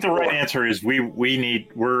 I think the right answer is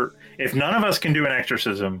if none of us can do an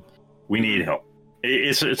exorcism, we need help.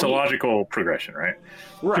 It's a logical progression, right?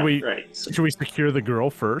 Right. Should we secure the girl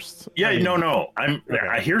first? Yeah, no.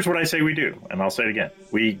 Here's what I say we do, and I'll say it again.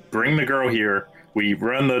 We bring the girl here. We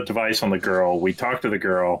run the device on the girl. We talk to the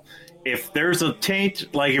girl. If there's a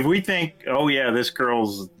taint, like if we think, oh yeah, this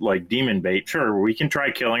girl's like demon bait, sure, we can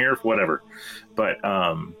try killing her, whatever. But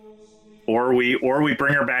or we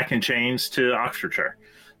bring her back in chains to Oxfordshire.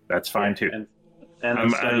 That's fine too.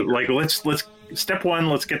 Let's step one,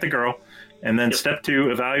 let's get the girl. And then step two,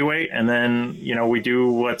 evaluate, and then, we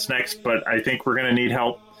do what's next. But I think we're going to need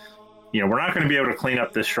help. We're not going to be able to clean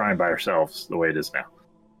up this shrine by ourselves the way it is now.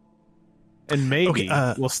 And maybe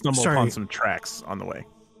we'll stumble upon some tracks on the way.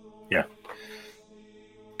 Yeah.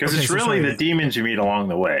 Because it's really the demons you meet along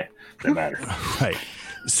the way that matter. Right.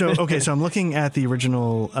 So I'm looking at the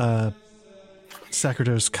original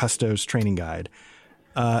Sacerdos Custos training guide.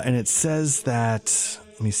 And it says that,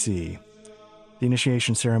 let me see. The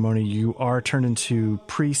initiation ceremony, you are turned into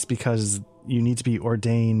priest because you need to be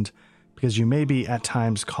ordained, because you may be at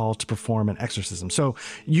times called to perform an exorcism. So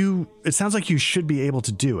it sounds like you should be able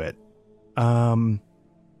to do it. So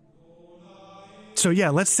yeah,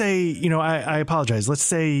 let's say, I apologize. Let's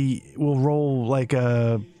say we'll roll like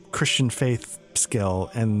a Christian faith skill,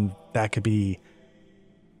 and that could be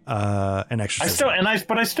an exorcism.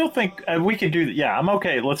 I still think we could do that. Yeah, I'm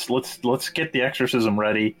okay. Let's get the exorcism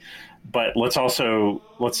ready. But let's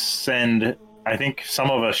send. I think some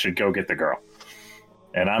of us should go get the girl,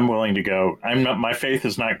 and I'm willing to go. My faith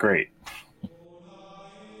is not great.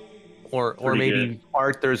 Or maybe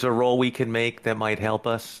Art, there's a role we can make that might help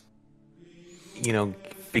us,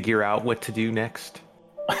 figure out what to do next.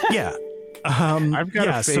 Yeah, I've got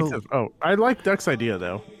a faith. I like Duck's idea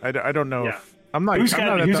though. I don't know. If, I'm not. I'm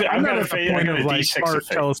not at the point of like Art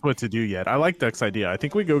tell us what to do yet. I like Duck's idea. I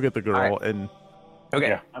think we go get the girl and. Okay.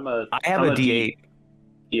 Yeah. I have a D8.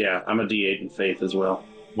 Yeah, I'm a D8 in faith as well.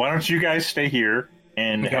 Why don't you guys stay here,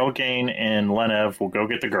 and Helgane and Lenev will go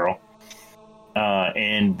get the girl,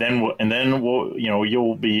 and then we'll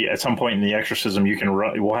you'll be at some point in the exorcism.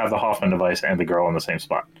 We'll have the Hoffman device and the girl in the same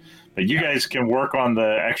spot, but you guys can work on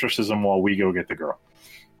the exorcism while we go get the girl.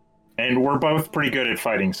 And we're both pretty good at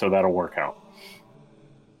fighting, so that'll work out.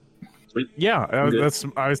 Yeah, I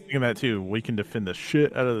was thinking that too. We can defend the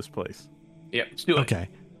shit out of this place. Yeah, let's do it. Okay.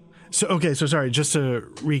 So sorry, just to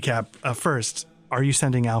recap, first, are you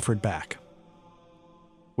sending Alfred back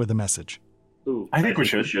with a message? Ooh, I think we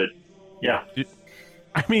should. Yeah.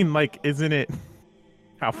 I mean, isn't it,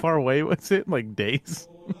 how far away was it? Like days?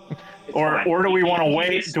 or do we want to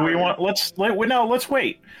wait? Let's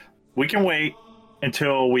wait. We can wait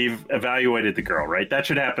until we've evaluated the girl, right? That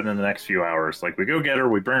should happen in the next few hours. Like, we go get her,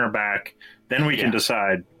 we bring her back, then we can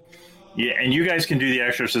decide. Yeah, and you guys can do the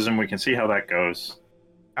exorcism. We can see how that goes.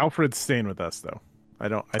 Alfred's staying with us, though. I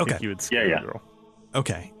think you would scare the girl.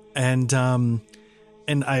 Okay. And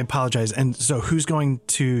I apologize. And so who's going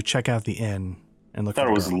to check out the inn and look? I thought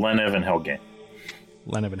it was Lenev and Helgane.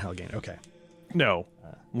 Lenev and Helgane. Okay. No,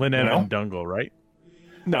 Lenev and Dungle, right?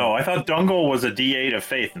 No, I thought Dungle was a D8 of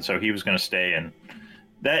faith, and so he was going to stay. And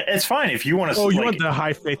that it's fine if you want to. Oh, you want the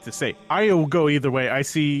high faith to stay? I will go either way. I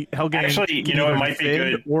see Helgane. Actually, it might be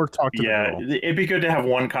good. Or talk to the girl. It'd be good to have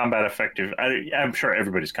one combat effective. I'm sure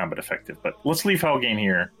everybody's combat effective, but let's leave Helgane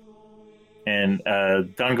here. And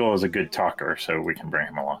Dungle is a good talker, so we can bring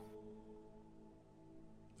him along.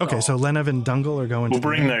 Okay, so Lenev and Dungle are going. We'll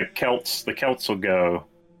bring the Celts. The Celts will go.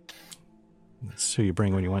 That's who you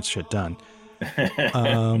bring when you want shit done.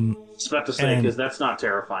 I was about to say, because that's not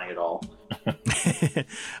terrifying at all.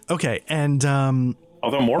 Okay, and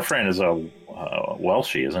although Morfran is a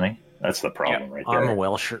Welshie, isn't he? That's the problem, right there. I'm a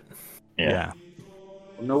Welsher. Yeah.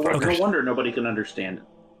 No wonder nobody can understand it.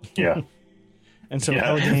 Yeah. And so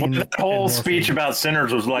Helgane, that whole speech about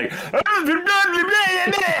sinners was like,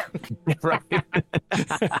 Right.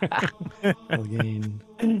 Helgane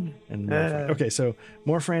and Morfran. Okay, so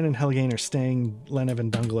Morfran and Helgane are staying. Lenev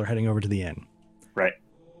and Dungle are heading over to the inn. Right.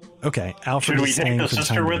 Okay, Alfred. Should we take the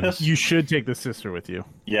sister with us? You should take the sister with you.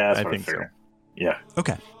 Yeah, that's I what think I figured. Yeah.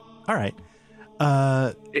 Okay. All right.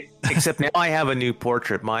 Except now I have a new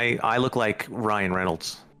portrait. I look like Ryan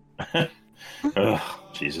Reynolds. Oh,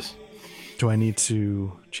 Jesus. Do I need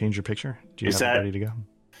to change your picture? Do you have it ready to go?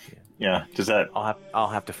 Yeah. Does that? I'll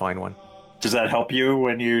have to find one. Does that help you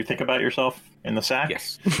when you think about yourself in the sack?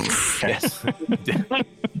 Yes. Yes.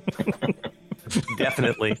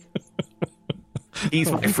 Definitely.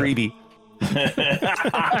 He's my freebie.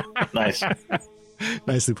 Nice.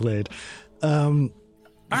 Nicely played. All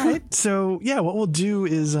right. So yeah, what we'll do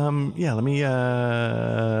is let me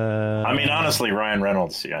I mean, honestly, Ryan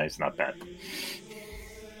Reynolds, he's not bad.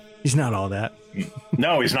 He's not all that.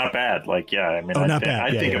 No, he's not bad. Like, yeah, I mean,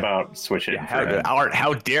 I think about switching. Yeah, Art,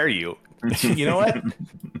 how dare you? You know what?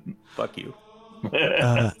 Fuck you.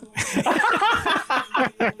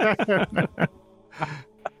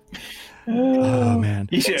 Oh man!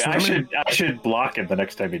 I should block him the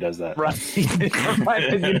next time he does that. Right.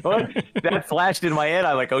 You know what? That flashed in my head.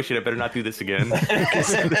 I'm like, oh shit! I better not do this again.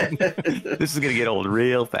 This is gonna get old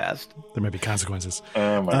real fast. There might be consequences.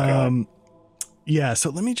 Oh my god! Yeah.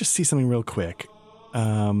 So let me just see something real quick.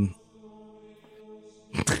 I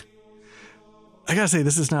gotta say,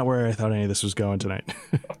 this is not where I thought any of this was going tonight.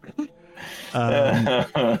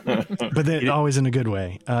 But then always in a good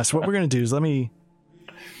way. So what we're gonna do is let me.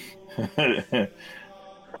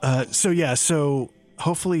 So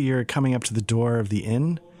hopefully you're coming up to the door of the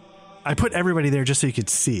inn. I put everybody there just so you could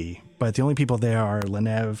see, but the only people there are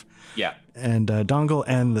Lenev, and Dongle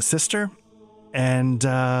and the sister. And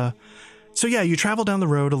so you travel down the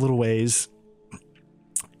road a little ways,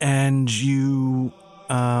 and you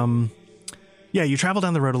travel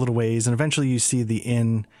down the road a little ways, and eventually you see the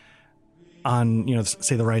inn on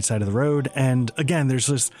say the right side of the road. And again, there's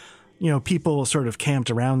this. People sort of camped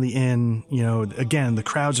around the inn. Again, the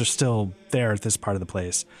crowds are still there at this part of the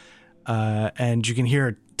place. And you can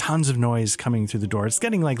hear tons of noise coming through the door. It's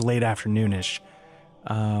getting like late afternoonish.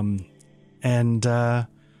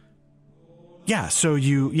 So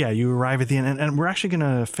you arrive at the inn, and we're actually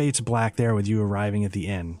going to fade to black there with you arriving at the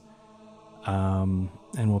inn. And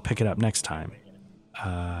we'll pick it up next time.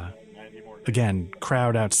 Again,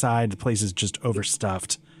 crowd outside. The place is just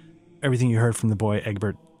overstuffed. Everything you heard from the boy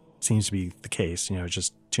Egbert seems to be the case. It's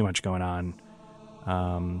just too much going on.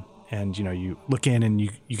 And you look in and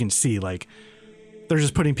you can see like they're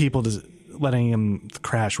just putting people letting them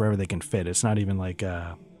crash wherever they can fit. It's not even like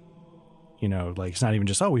it's not even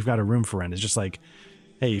just, we've got a room for rent. It's just like,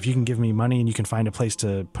 hey, if you can give me money and you can find a place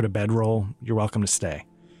to put a bedroll, you're welcome to stay.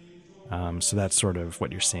 So that's sort of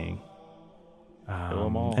what you're seeing.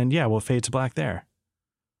 And we'll fade to black there.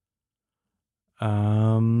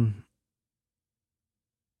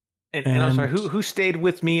 And I'm sorry, who stayed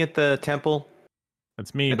with me at the temple?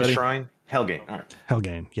 That's me, at buddy. The shrine? Helgane. All right.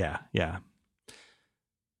 Helgane, yeah.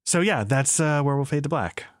 So that's where we'll fade to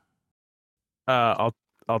black. I'll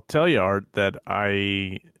tell you, Art, that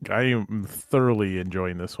I am thoroughly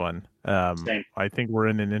enjoying this one. Same. I think we're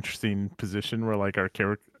in an interesting position where like our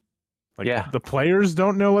character, the players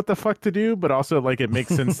don't know what the fuck to do, but also like it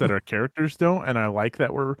makes sense that our characters don't, and I like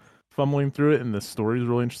that we're fumbling through it, and the story is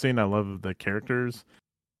really interesting. I love the characters.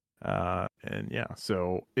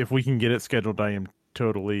 So if we can get it scheduled, I am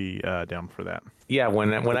totally down for that. Yeah,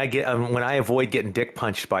 when I avoid getting dick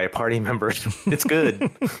punched by a party member, it's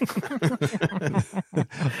good.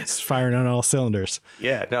 It's firing on all cylinders.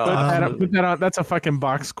 Yeah, no. Put that on. That's a fucking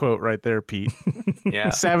box quote right there, Pete. Yeah.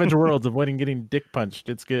 Savage Worlds, avoiding getting dick punched.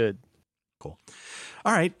 It's good. Cool.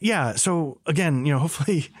 All right. Yeah. So again,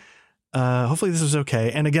 hopefully this was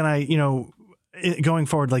okay. And again, going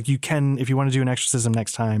forward, like you can, if you want to do an exorcism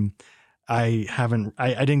next time, I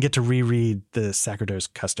didn't get to reread the Sacerdos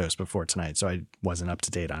Custos before tonight, so I wasn't up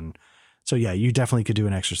to date on. So yeah, you definitely could do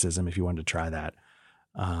an exorcism if you wanted to try that.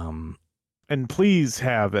 And please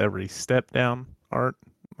have every step down, Art.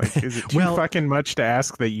 Like, is it too fucking much to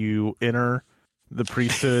ask that you enter the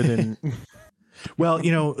priesthood? And well,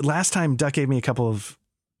 last time Duck gave me a couple of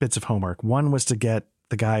bits of homework. One was to get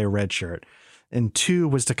the guy a red shirt, and 2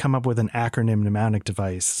 was to come up with an acronym mnemonic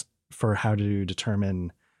device for how to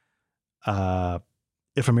determine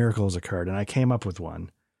if a miracle has occurred. And I came up with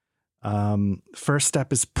one. First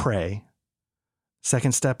step is pray.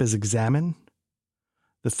 Second step is examine.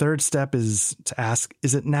 The third step is to ask,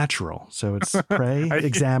 is it natural? So it's pray,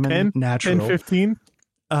 examine, natural. 10, 15.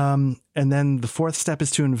 And then the fourth step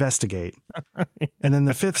is to investigate. And then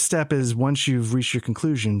the fifth step is, once you've reached your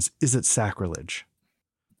conclusions, is it sacrilege?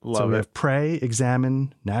 So we have pray,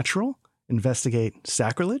 examine, natural, investigate,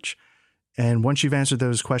 sacrilege. And once you've answered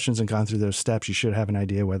those questions and gone through those steps, you should have an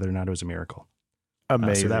idea whether or not it was a miracle.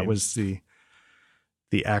 Amazing. So that was the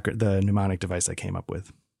mnemonic device I came up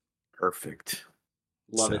with. Perfect.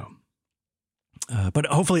 Love it. But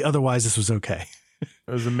hopefully otherwise this was okay.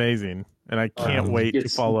 It was amazing. And I can't wait to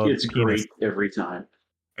follow. It's great every time.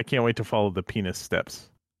 I can't wait to follow the penis steps.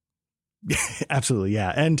 Absolutely.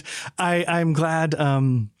 Yeah. And I'm glad,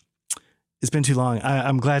 it's been too long.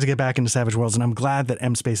 I'm glad to get back into Savage Worlds, and I'm glad that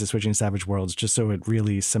M Space is switching to Savage Worlds just so it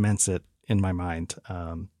really cements it in my mind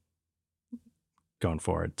going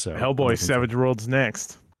forward. So Hellboy Savage Worlds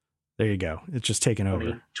next. There you go. It's just taken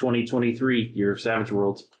over. 2023, year of Savage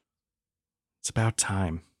Worlds. It's about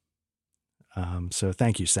time. So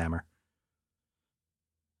thank you, Sammer.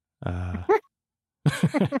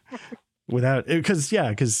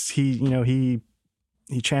 Because he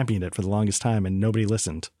championed it for the longest time and nobody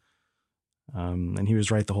listened. And he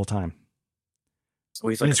was right the whole time. So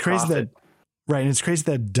he's like, and it's crazy that, right. And it's crazy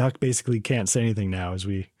that Duck basically can't say anything now as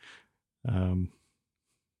we,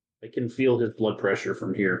 I can feel his blood pressure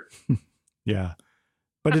from here. Yeah,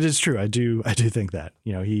 but it is true. I do think that,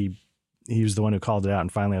 he was the one who called it out,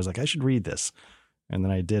 and finally I was like, I should read this. And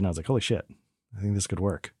then I did. And I was like, holy shit, I think this could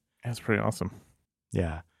work. That's pretty awesome.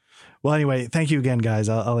 Yeah. Well, anyway, thank you again, guys.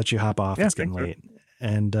 I'll let you hop off. Yeah, it's getting late.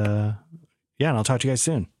 And and I'll talk to you guys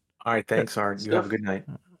soon. All right. Thanks, Art. You have a good night.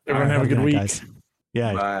 Everyone have a good week. Guys.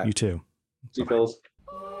 Yeah. Bye. You too. See you, fellas.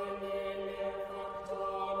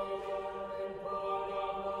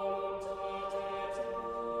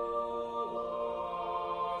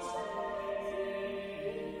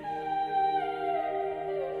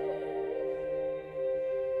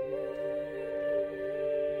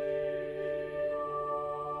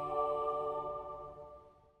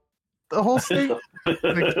 The whole state.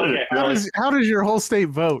 Okay, how does your whole state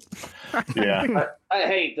vote? Yeah.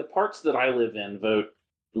 hey, the parts that I live in vote.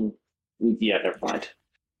 Yeah, never mind.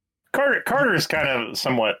 Carter is kind of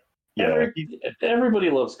somewhat. Yeah. Everybody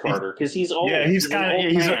loves Carter because he's old. Yeah, he's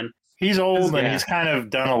old and he's kind of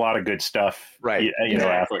done a lot of good stuff. Right.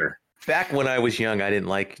 After. Back when I was young, I didn't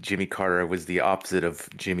like Jimmy Carter. I was the opposite of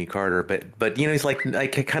Jimmy Carter. But he's like, I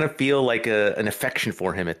kind of feel like an affection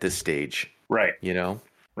for him at this stage. Right.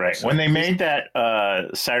 Right. So, when they made that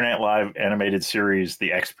Saturday Night Live animated series,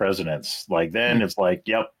 The Ex-Presidents, then it's like,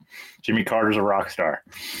 yep, Jimmy Carter's a rock star.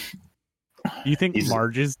 Do you think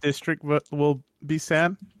Marge's district will be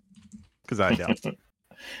sad? Because I don't.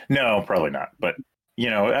 No, probably not. But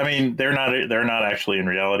they're not actually in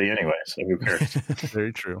reality anyway. So who cares?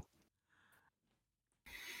 Very true.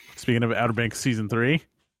 Speaking of Outer Banks season 3,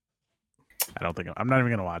 I'm not even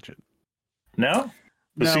going to watch it. No,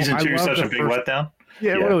 season 2 is such a big letdown.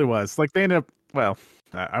 Yeah, it really was. Like they ended up. Well,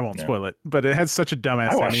 I won't spoil it, but it had such a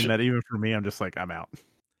dumbass ending that even for me, I'm just like, I'm out.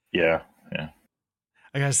 Yeah.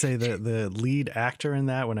 I gotta say the lead actor in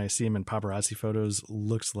that, when I see him in paparazzi photos,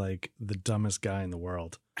 looks like the dumbest guy in the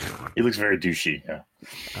world. He looks very douchey. Yeah.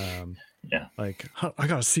 Yeah. Like, I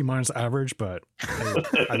got a C- average, but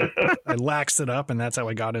I laxed it up, and that's how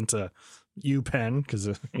I got into UPenn because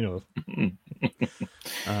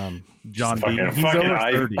John D. He's over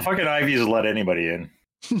 30. Fucking Ivy's let anybody in.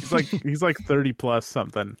 He's like 30 plus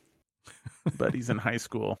something, but he's in high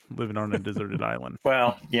school living on a deserted island.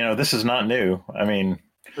 Well, this is not new. I mean,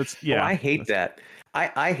 I hate that.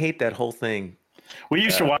 I hate that whole thing. We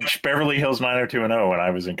used to watch Beverly Hills 90210 when I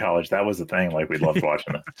was in college. That was the thing. Like, we loved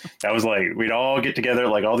watching it. That was like, we'd all get together,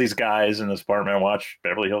 like all these guys in this apartment, and watch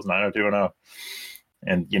Beverly Hills 90210.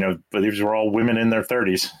 And, you know, but these were all women in their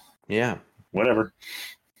 30s. Yeah. Whatever.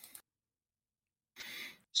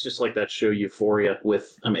 It's just like that show Euphoria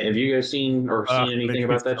with, I mean, have you guys seen anything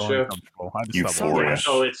about that show? Euphoria.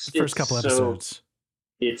 Oh, it's the first couple episodes.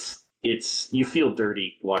 It's you feel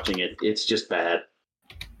dirty watching it. It's just bad.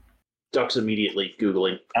 Duck's immediately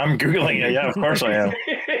Googling. I'm Googling it. Yeah, of course I am.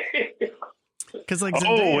 Because like,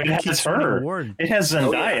 it has her. It has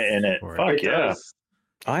Zendaya in it. Fuck yeah. Does.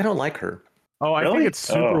 I don't like her. Oh, I think it's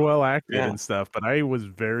super well acted Yeah. and stuff, but I was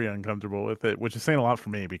very uncomfortable with it, which is saying a lot for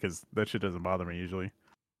me because that shit doesn't bother me usually.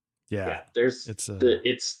 Yeah. There's It's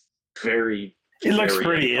very. It looks very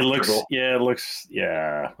pretty. It looks. uncomfortable. Yeah. It looks.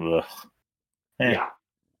 Yeah. Ugh. Eh. Yeah.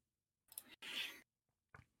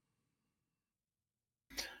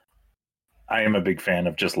 I am a big fan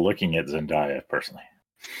of just looking at Zendaya personally.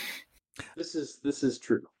 This is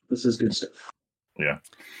true. This is good stuff. Yeah.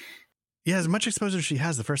 Yeah, as much exposure as she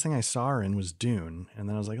has, the first thing I saw her in was Dune. And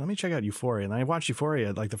then I was like, let me check out Euphoria. And I watched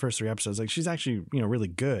Euphoria, like the first 3 episodes. Like, she's actually, really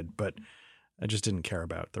good, but I just didn't care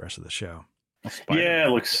about the rest of the show. Yeah, it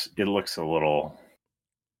looks a little.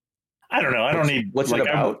 I don't know. I don't need. What's it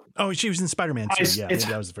about? Oh, she was in Spider-Man too. Yeah, maybe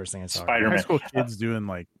that was the first thing I saw. Spider-Man. High school kids doing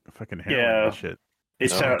like fucking heroin and shit.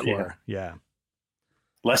 It's Hardcore. Yeah.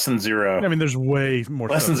 Less than zero. I mean, there's way more.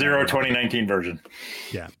 Less than zero 2019 version.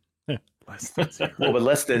 Yeah. Less than zero. Well, but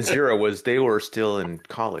less than zero was they were still in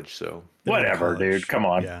college, so Whatever, dude. Come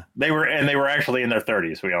on. Yeah. They were actually in their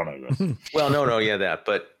 30s. We all know this. well, no, yeah, that,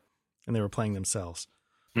 but And they were playing themselves.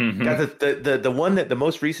 Mhm. yeah, the one that the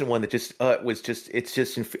most recent one that just was just it's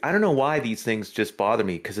just I don't know why these things just bother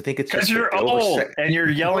me because I think it's Because just you're old and you're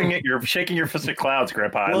yelling at, you're shaking your fist at clouds,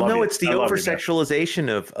 Grandpa. Well, no, it's the over sexualization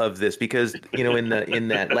of this because in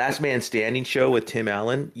that Last Man Standing show with Tim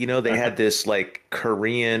Allen, they had this like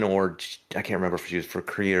Korean or I can't remember if she was for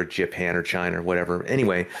Korea or Japan or China or whatever.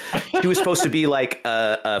 Anyway, she was supposed to be like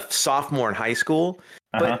a sophomore in high school.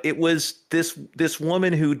 But it was this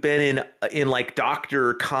woman who'd been in like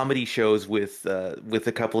doctor comedy shows with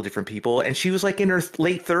a couple of different people, and she was like in her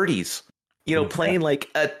late 30s, playing like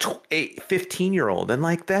a 15-year-old, and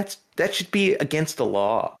like that should be against the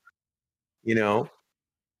law, But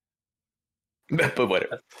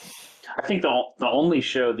whatever. I think the only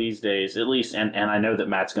show these days, at least, and I know that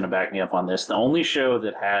Matt's going to back me up on this, the only show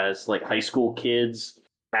that has like high school kids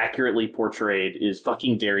accurately portrayed is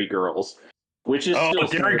fucking Dairy Girls. Which is still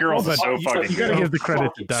Dairy Girls is so fucking good. You gotta give the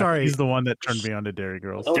credit to Duck. Sorry. He's the one that turned me on to Dairy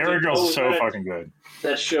Girls. Dairy Girls is so fucking good.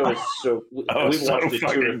 That show is so. We've so watched it 2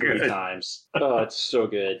 or 3 good. times. Oh, it's so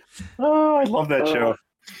good. Oh, I love that show.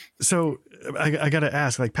 So I got to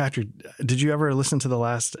ask, like, Patrick, did you ever listen to the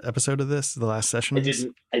last episode of this, the last session? Of this?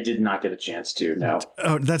 I did not get a chance to. No.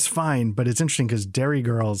 Oh, that's fine. But it's interesting because Dairy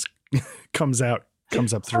Girls comes up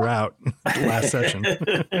throughout the last session.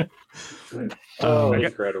 Oh,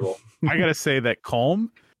 incredible. I gotta say that Colm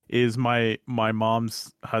is my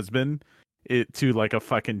mom's husband to like a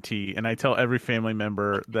fucking T, and I tell every family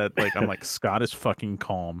member that like I'm like Scott is fucking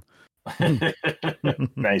calm.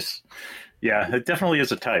 Nice. Yeah, it definitely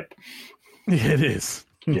is a type. It is.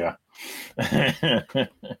 Yeah.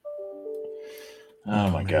 Oh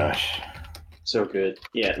my gosh. So good.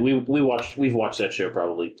 Yeah, we've watched that show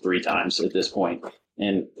probably 3 times at this point,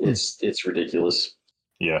 and it's ridiculous.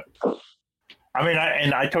 Yeah. I mean,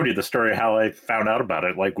 I told you the story how I found out about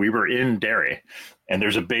it. Like, we were in Derry, and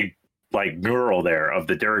there's a big like mural there of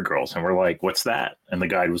the Dairy Girls, and we're like, "What's that?" And the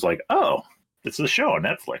guide was like, "Oh, it's a show on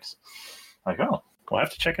Netflix." I'm like, "Oh, we'll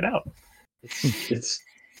have to check it out." It's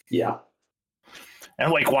yeah. And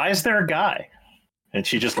I'm like, "Why is there a guy?" And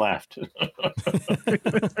she just laughed.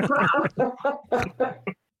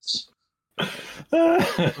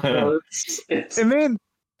 And then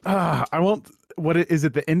I won't. What is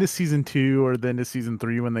it? The end of season 2 or the end of season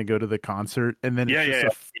 3 when they go to the concert, and then it's just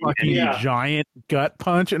a fucking giant gut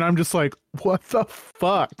punch, and I'm just like, what the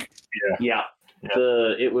fuck? Yeah.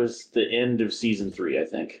 It was the end of season 3, I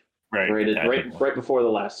think. Right before the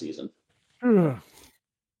last season.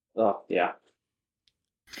 Oh yeah.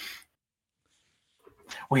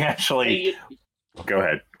 We actually. Go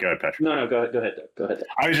ahead, Patrick. No, go ahead.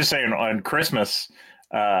 I was just saying on Christmas.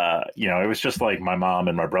 It was just like my mom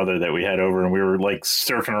and my brother that we had over, and we were like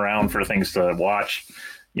surfing around for things to watch,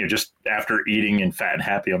 just after eating and fat and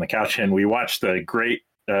happy on the couch. And we watched the Great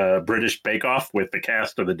British Bake Off with the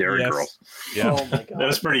cast of the Dairy Girls. Yeah. Oh my God. That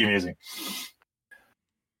was pretty amazing.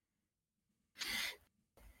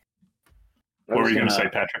 What were you going to say,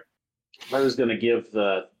 Patrick? I was going to give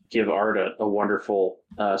the give Art a wonderful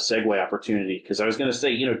segue opportunity, because I was going to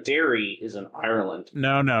say, Derry is in Ireland.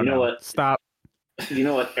 No. You know what? Stop. You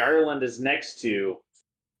know what? Ireland is next to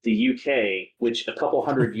the UK, which a couple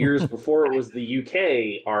hundred years before it was the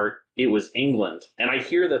UK, Art, it was England. And I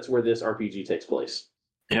hear that's where this RPG takes place.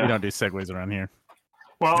 Yeah. We don't do segues around here.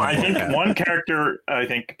 Well, I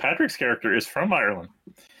think Patrick's character is from Ireland.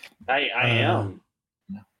 I am.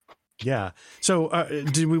 Yeah. So,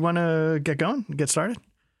 do we want to get started?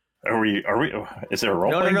 Are we? Is there a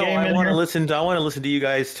role playing No. game? I want to listen to you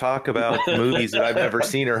guys talk about movies that I've never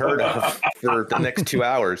seen or heard of for the next 2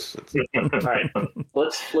 hours. All right,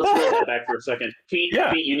 let's roll that back for a second. Pete,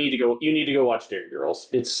 you need to go. You need to go watch Dairy Girls.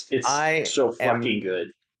 It's so fucking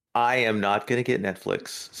good. I am not going to get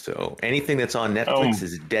Netflix, so anything that's on Netflix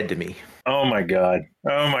is dead to me. Oh my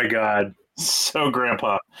god! So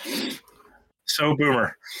grandpa, so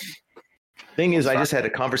boomer. Thing is, I just had a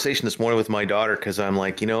conversation this morning with my daughter because I'm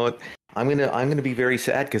like, you know what, I'm gonna be very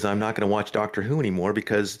sad because I'm not gonna watch Doctor Who anymore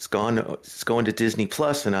because it's going to Disney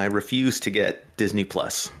Plus, and I refuse to get Disney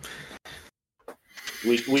Plus.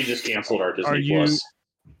 We just canceled our Disney Plus.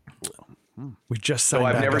 We just so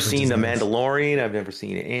I've never seen The Mandalorian. I've never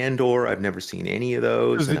seen Andor. I've never seen any of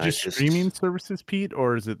those. Is it just streaming services, Pete,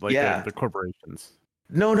 or is it like the corporations?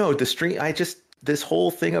 No, the stream. This whole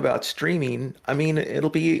thing about streaming, I mean, it'll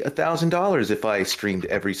be $1,000 if I streamed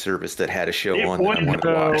every service that had a show on that I wanted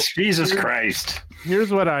to watch. Jesus Christ. Here's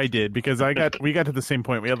what I did, because we got to the same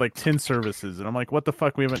point. We had like 10 services, and I'm like, what the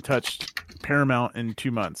fuck? We haven't touched Paramount in 2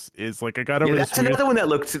 months. Is like, I got over this. That's another one that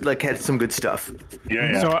looked like had some good stuff.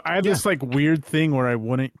 Yeah. So I had this like weird thing where I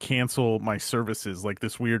wouldn't cancel my services, like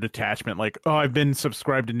this weird attachment, like, oh, I've been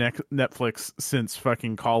subscribed to Netflix since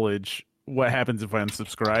fucking college. What happens if I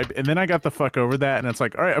unsubscribe? And then I got the fuck over that, and it's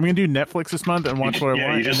like, all right, I'm gonna do Netflix this month and watch what I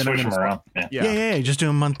want. You just switch them around. Yeah. Just do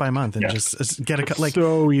them month by month and just get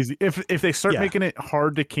so easy. If they start making it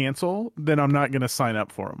hard to cancel, then I'm not gonna sign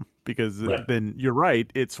up for them, because then you're right,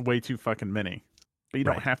 it's way too fucking many. But you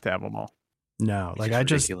don't have to have them all. No, like I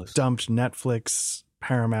just dumped Netflix,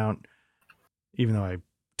 Paramount, even though I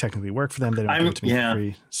technically work for them. They don't give it to me for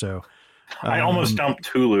free. So I almost dumped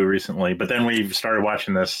Hulu recently, but then we started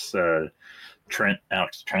watching this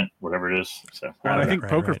Alex Trent, whatever it is. So I think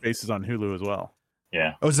Poker Face is on Hulu as well.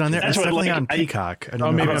 Yeah. Oh, it's on there. It's definitely on Peacock. I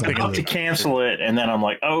don't know. Maybe I'm about to cancel it, and then I'm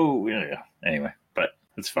like, anyway, but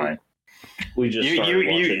it's fine. We just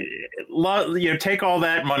you take all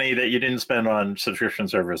that money that you didn't spend on subscription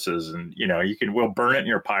services, and we'll burn it in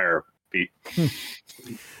your pyre, Pete.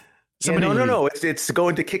 No. It's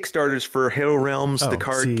going to Kickstarters for Hero Realms, the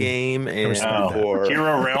card game, and for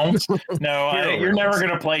Hero Realms. No, you're never going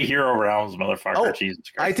to play Hero Realms, motherfucker. Oh, Jesus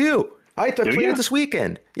Christ. I do. I played it this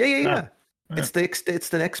weekend. Yeah. It's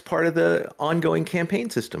the next part of the ongoing campaign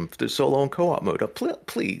system, the solo and co-op mode.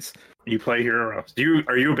 Please. You play Hero Realms.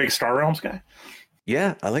 Are you a big Star Realms guy?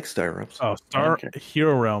 Yeah, I like Star Realms. Oh,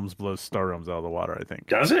 Hero Realms blows Star Realms out of the water, I think.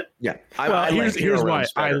 Does it? Yeah. Here's why.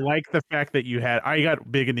 I like the fact that I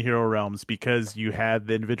got big into Hero Realms because you had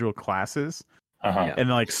the individual classes. And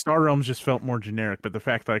like Star Realms just felt more generic, but the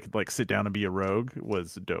fact that I could like sit down and be a rogue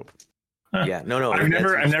was dope. Yeah, no. I've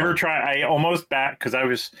never tried. I almost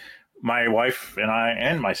because my wife and I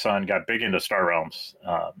and my son got big into Star Realms,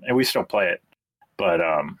 and we still play it. But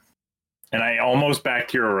and I almost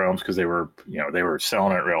backed Hero Realms because they were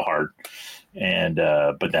selling it real hard, and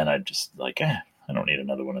but then I just like, I don't need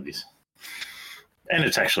another one of these, and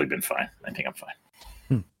it's actually been fine. I think I'm fine.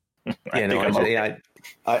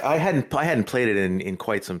 I hadn't played it in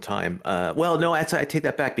quite some time. I take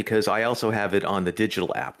that back because I also have it on the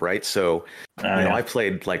digital app, right? So I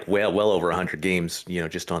played like well over 100 games,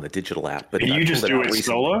 just on the digital app. But you just do it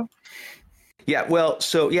solo?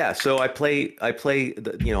 Yeah, so I play obviously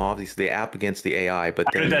the app against the AI, but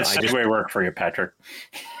how did that segue work for you, Patrick?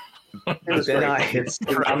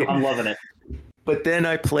 I'm loving it. But then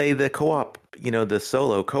I play the co-op, the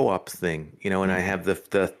solo co-op thing, and I have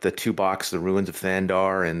the 2 box, the Ruins of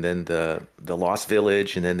Thandar, and then the Lost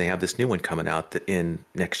Village, and then they have this new one coming out in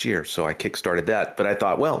next year. So I kickstarted that. But I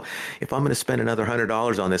thought, well, if I'm going to spend another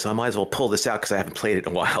 $100 on this, I might as well pull this out because I haven't played it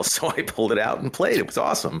in a while. So I pulled it out and played. It was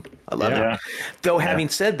awesome. I love it. Though having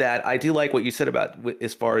said that, I do like what you said about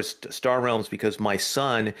as far as Star Realms, because my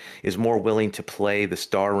son is more willing to play the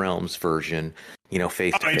Star Realms version,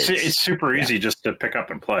 face to face. It's super easy just to pick up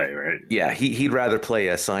and play, right? Yeah, he'd rather play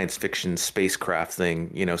a science fiction spacecraft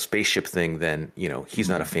thing, spaceship thing than, he's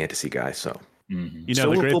not a fantasy guy. So,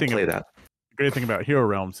 the great thing about Hero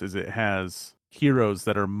Realms is it has heroes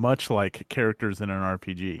that are much like characters in an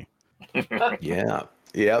RPG. Yeah.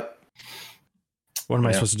 Yep. What am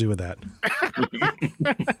I supposed to do with that?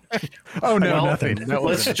 Oh no, Well, nothing. That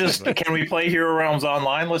Let's wasn't just, it. can we play Hero Realms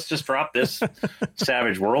online? Let's just drop this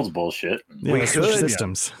Savage Worlds bullshit. Yeah, We let's switch could.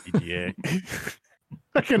 systems. Yeah.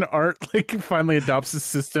 Like an art finally adopts the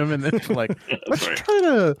system and then like let's right.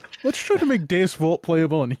 try to make Deus Vult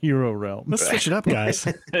playable in Hero Realms. Let's switch it up, guys.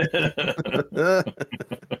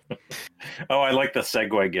 Oh, I like the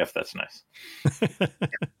segue gif. That's nice.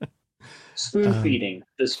 Spoon feeding.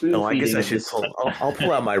 The spoon No, I feeding. guess I of should this- pull. I'll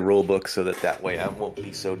pull out my rule book so that way I won't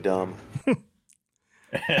be so dumb.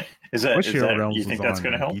 Is that, Wish is Hero that Realms you think was that's on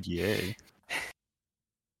going to help? EDA.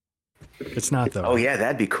 It's not though. Oh yeah,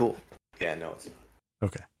 that'd be cool. Yeah, no. It's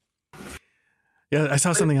Okay. Yeah, I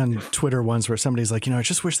saw something on Twitter once where somebody's like, I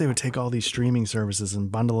just wish they would take all these streaming services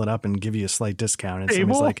and bundle it up and give you a slight discount. And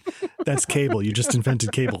somebody's Cable? like, that's cable. You just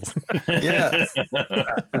invented cable. yeah.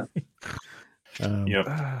 Yep.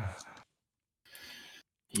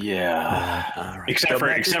 Yeah. All right.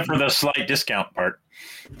 Except for the slight discount part.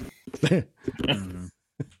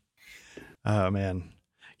 Oh man.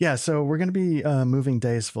 Yeah, so we're going to be moving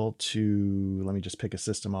Deus Vult to, let me just pick a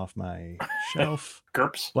system off my shelf.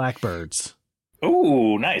 GURPS. Blackbirds.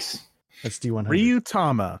 Ooh, nice. That's D100.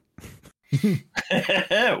 Ryutama.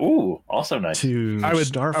 Ooh, also nice. To I would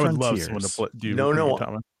Star love Frontiers. someone to do No.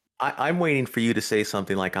 Ryutama. I'm waiting for you to say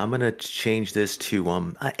something like, I'm going to change this to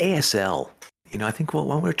ASL. I think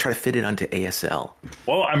we'll try to fit it onto ASL.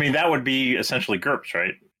 Well, I mean, that would be essentially GURPS,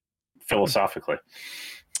 right? Philosophically.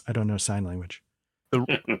 I don't know sign language.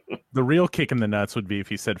 The real kick in the nuts would be if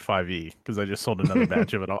you said 5e, because I just sold another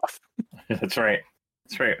batch of it off. That's right.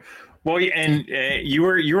 That's right. Well, and you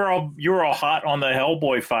were all hot on the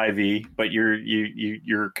Hellboy 5e, but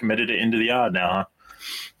you're committed to Into the Odd now,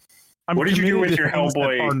 huh? What did you do with your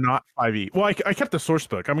Hellboy? Are not 5e. Well, I kept the source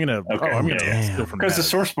book. I'm gonna Yeah. steal from Because the that.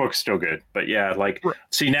 source book's still good, but yeah, like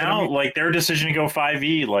see now, like their decision to go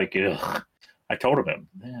 5e, like ugh, I told him.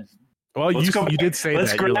 Well, Let's go you back. did say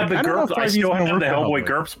Let's that. grab You're like, the I don't know GURPS. if I 5e 's still gonna have the work for Hellboy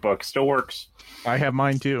GURPS book. Still works. I have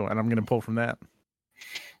mine too, and I'm gonna pull from that.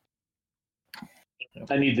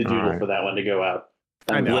 I need the doodle All right. for that one to go out.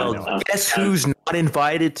 I know, I Well, know. guess who's not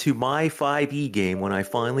invited to my 5e game when I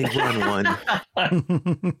finally run one?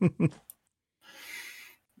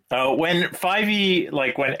 When 5e,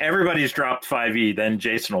 like when everybody's dropped 5e, then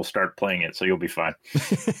Jason will start playing it, so you'll be fine.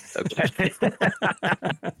 Okay.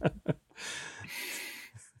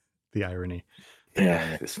 The irony.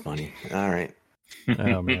 Yeah, it's funny. All right.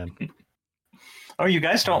 Oh man. Oh, you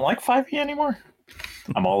guys don't like 5e anymore?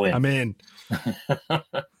 I'm all in. I'm in.